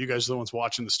going here. You guys are the ones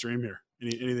watching the stream here.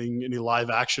 Any live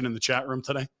action in the chat room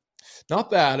today? Not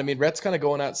bad. I mean, Rhett's kind of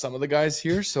going at some of the guys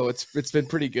here, so it's been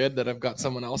pretty good that I've got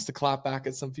someone else to clap back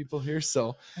at some people here.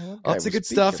 So lots of good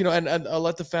stuff, and I'll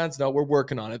let the fans know we're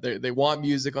working on it. They want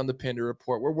music on the Pinder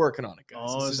Report. We're working on it, guys.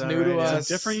 Oh, this is new to us.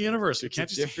 It's a different universe. We can't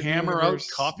just hammer out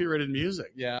copyrighted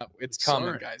music. Yeah, it's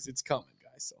coming, guys. It's coming,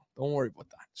 guys. So don't worry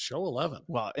about that. Show 11.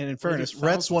 Well, and in fairness,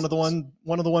 Rhett's one of the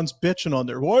ones bitching on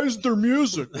there. Why is there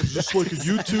music? It's just like a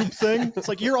YouTube thing. It's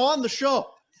like you're on the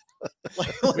show.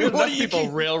 We have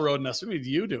people railroading us. We need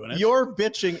you doing it. You're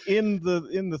bitching in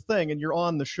the thing, and you're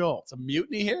on the show. It's a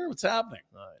mutiny here. What's happening?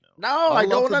 I know. No, I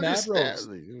don't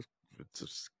understand.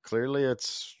 Clearly,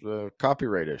 it's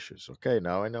copyright issues. Okay,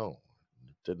 now I know.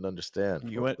 Didn't understand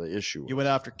the issue. You went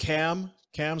after Cam.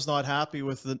 Cam's not happy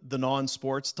with the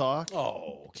non-sports talk.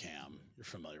 Oh, Cam, you're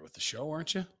familiar with the show,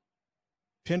 aren't you?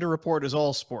 Pinder Report is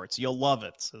all sports. You'll love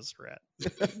it, says Rhett.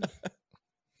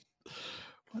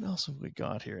 What else have we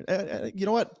got here? You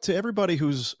know what? To everybody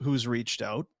who's reached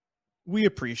out, we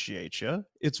appreciate you.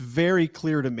 It's very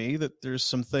clear to me that there's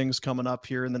some things coming up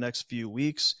here in the next few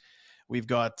weeks. We've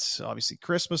got, obviously,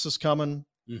 Christmas is coming.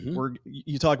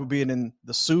 You talk about being in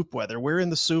the soup weather. We're in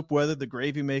the soup weather, the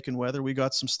gravy making weather. We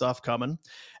got some stuff coming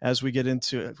as we get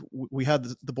into. We had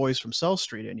the boys from South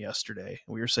Street in yesterday.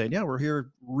 And we were saying, yeah, we're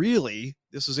here. Really,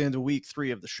 this is into week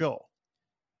 3 of the show.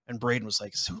 And Braden was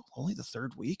like, so only the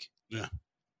 3rd week? Yeah.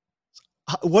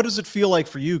 What does it feel like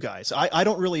for you guys? I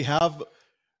don't really have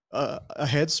a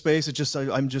headspace. It's just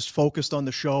I'm just focused on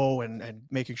the show and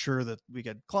making sure that we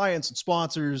get clients and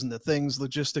sponsors and the things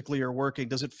logistically are working.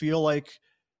 Does it feel like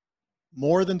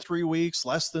more than 3 weeks,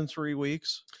 less than 3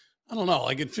 weeks? I don't know.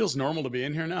 Like, it feels normal to be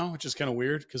in here now, which is kind of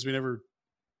weird because we never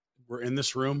were in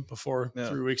this room before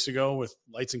 3 weeks ago with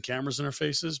lights and cameras in our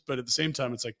faces. But at the same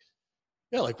time, it's like,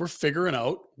 yeah, like we're figuring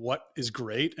out what is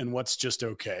great and what's just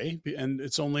okay. And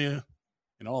it's only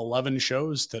 11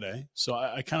 shows today. So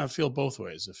I kind of feel both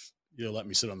ways if you'll let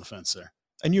me sit on the fence there.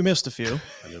 And you missed a few.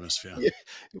 I did miss a few.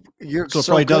 You're so it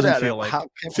probably doesn't feel like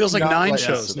it feels like 9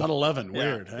 shows, not 11.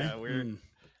 Weird. Yeah, hey? weird.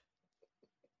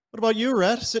 What about you,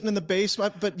 Rhett? Sitting in the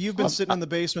basement, but you've been sitting in the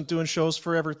basement doing shows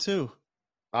forever too.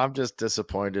 I'm just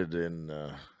disappointed in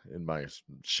my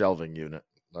shelving unit.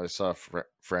 I saw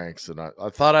Frank's and I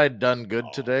thought I'd done good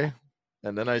today,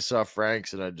 and then I saw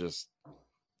Frank's and I just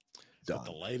got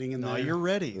the lighting in there. No, you're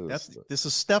ready. This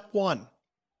is step 1.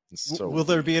 So will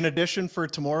there be an addition for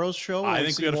tomorrow's show? I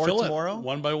think we got to fill tomorrow? it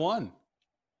one by one.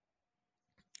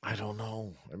 I don't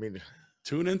know. I mean,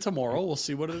 tune in tomorrow. We'll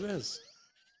see what it is.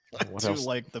 I do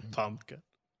like the pumpkin.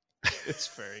 It's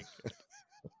very good.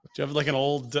 Do you have like an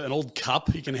old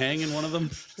cup you can hang in one of them?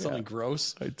 Something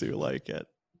gross. I do like it.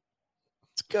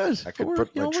 It's good. I could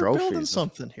put my trophies. We're building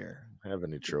something here. I have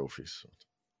any trophies?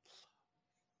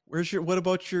 What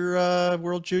about your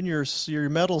World Juniors, your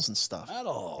medals and stuff?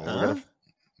 Medal. Huh?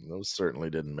 Those certainly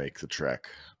didn't make the trek.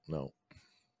 No.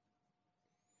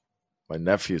 My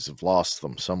nephews have lost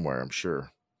them somewhere, I'm sure.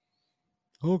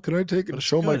 Oh, can I take it and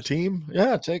show my team?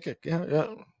 Yeah, take it.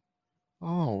 Yeah.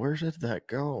 Oh, where did that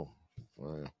go?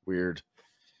 Weird.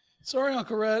 Sorry,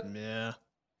 Uncle Rhett. Yeah.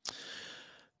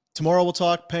 Tomorrow we'll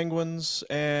talk Penguins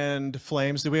and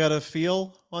Flames. Do we got a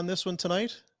feel on this one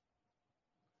tonight?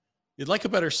 You'd like a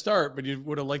better start, but you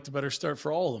would have liked a better start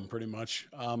for all of them, pretty much.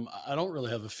 I don't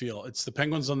really have a feel. It's the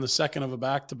Penguins on the second of a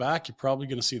back-to-back. You're probably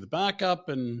going to see the backup,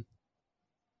 and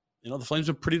the Flames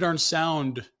are pretty darn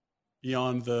sound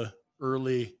beyond the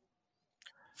early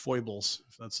foibles,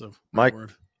 if that's a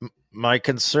word. My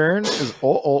concern is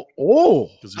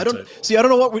I don't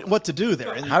know what to do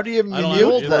there. How do you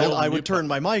mute that? I would turn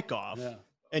my mic off,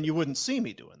 and you wouldn't see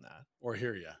me doing that, or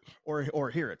hear you, or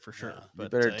hear it for sure. Yeah. But you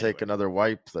better take another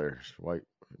wipe there.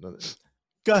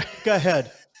 Go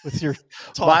ahead with your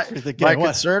talk for the game.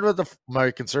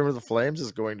 My concern with the Flames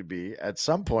is going to be at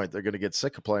some point they're going to get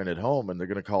sick of playing at home and they're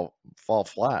going to fall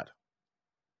flat.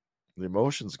 The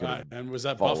emotion's going to. And was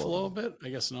that Buffalo a bit? I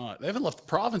guess not. They haven't left the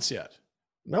province yet.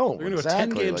 No, they're going to go 10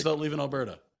 games without leaving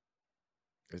Alberta.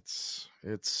 It's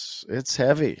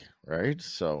heavy, right?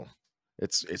 So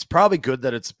it's probably good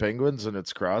that it's Penguins and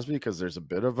it's Crosby because there's a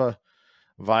bit of a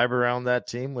vibe around that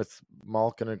team with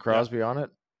Malkin and Crosby on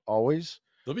it always.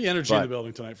 There'll be energy in the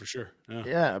building tonight for sure.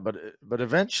 Yeah, but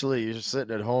eventually you're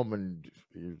sitting at home and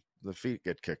the feet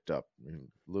get kicked up. You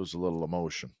lose a little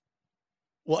emotion.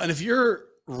 Well, and if you're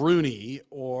Rooney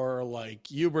or like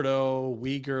Huberdeau,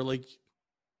 Uyghur, like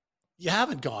you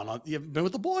haven't been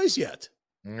with the boys yet.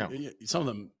 No. Some of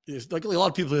them, like a lot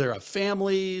of people there have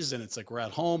families and it's like, we're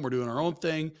at home, we're doing our own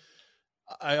thing.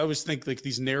 I always think like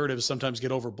these narratives sometimes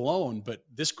get overblown, but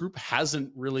this group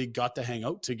hasn't really got to hang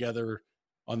out together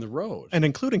on the road. And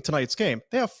including tonight's game,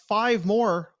 they have 5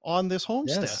 more on this homestand.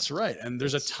 Yes, that's right. And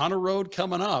there's a ton of road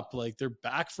coming up. Like they're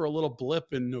back for a little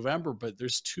blip in November, but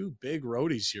there's 2 big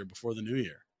roadies here before the new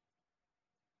year.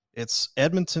 It's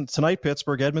Edmonton tonight,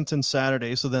 Pittsburgh, Edmonton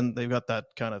Saturday. So then they've got that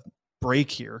kind of break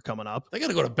here coming up. They got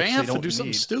to go to Banff and do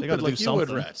something stupid like you would,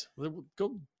 Rhett.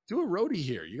 Go do a roadie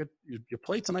here. You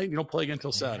play tonight and you don't play again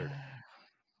until Saturday.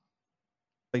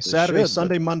 Saturday,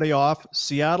 Sunday, Monday off.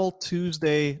 Seattle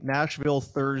Tuesday, Nashville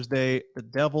Thursday, the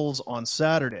Devils on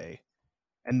Saturday.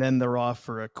 And then they're off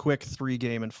for a quick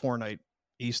 3-game and 4-night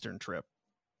Eastern trip.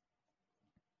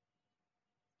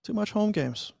 Too much home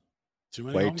games.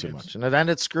 Way too much. And then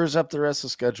it screws up the rest of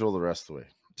the schedule the rest of the way.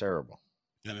 Terrible.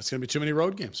 And it's going to be too many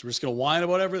road games. We're just going to whine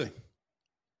about everything.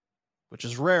 Which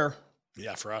is rare.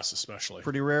 Yeah, for us especially.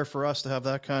 Pretty rare for us to have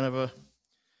that kind of a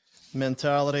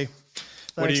mentality.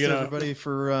 Thanks to everybody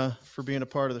for being a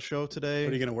part of the show today. What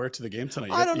are you going to wear to the game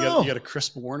tonight? I don't know. You got a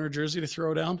Chris Warner jersey to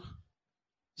throw down?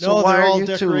 So why are you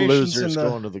 2 losers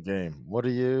going to the game?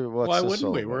 Why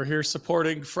wouldn't we? We're here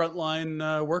supporting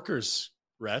frontline workers,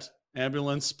 Rhett.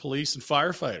 Ambulance, police, and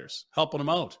firefighters, helping them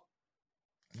out.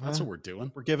 That's what we're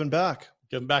doing. We're giving back.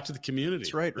 Giving back to the community.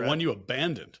 That's right. The one you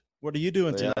abandoned. What are you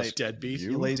doing They tonight, asked Deadbeat.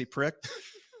 you lazy prick?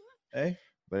 Hey,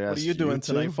 They what are asked you doing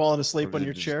tonight? to? Falling Or asleep on did your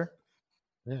you just- chair?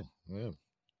 Yeah.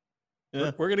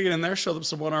 Yeah. We're going to get in there, show them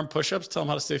some one-arm push-ups, tell them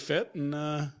how to stay fit,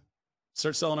 and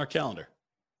start selling our calendar.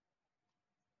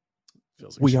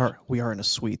 Feels like We are in a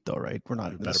suite though, right? We're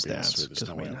not in the better be in a stands suite. There's because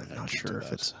no way I'm I'm gonna not get sure to if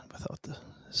that. it's without the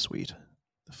suite,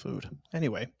 the food.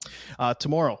 Anyway,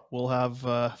 tomorrow we'll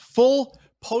have full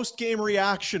post-game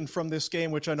reaction from this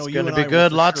game, which I know It's you going and to I be will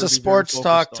good. for Lots sure of be very sports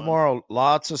talk focused on. tomorrow.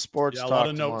 Lots of sports Yeah, a talk lot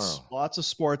of tomorrow. notes. Lots of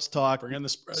sports talk. Bring in the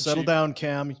spreadsheet. Settle down,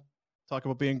 Cam. Talk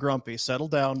about being grumpy. Settle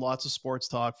down. Lots of sports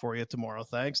talk for you tomorrow.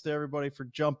 Thanks to everybody for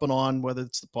jumping on, whether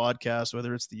it's the podcast,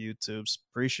 whether it's the YouTubes.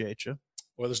 Appreciate you.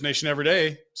 Oilers Nation Every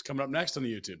Day is coming up next on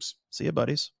the YouTubes. See you,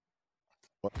 buddies.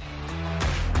 What?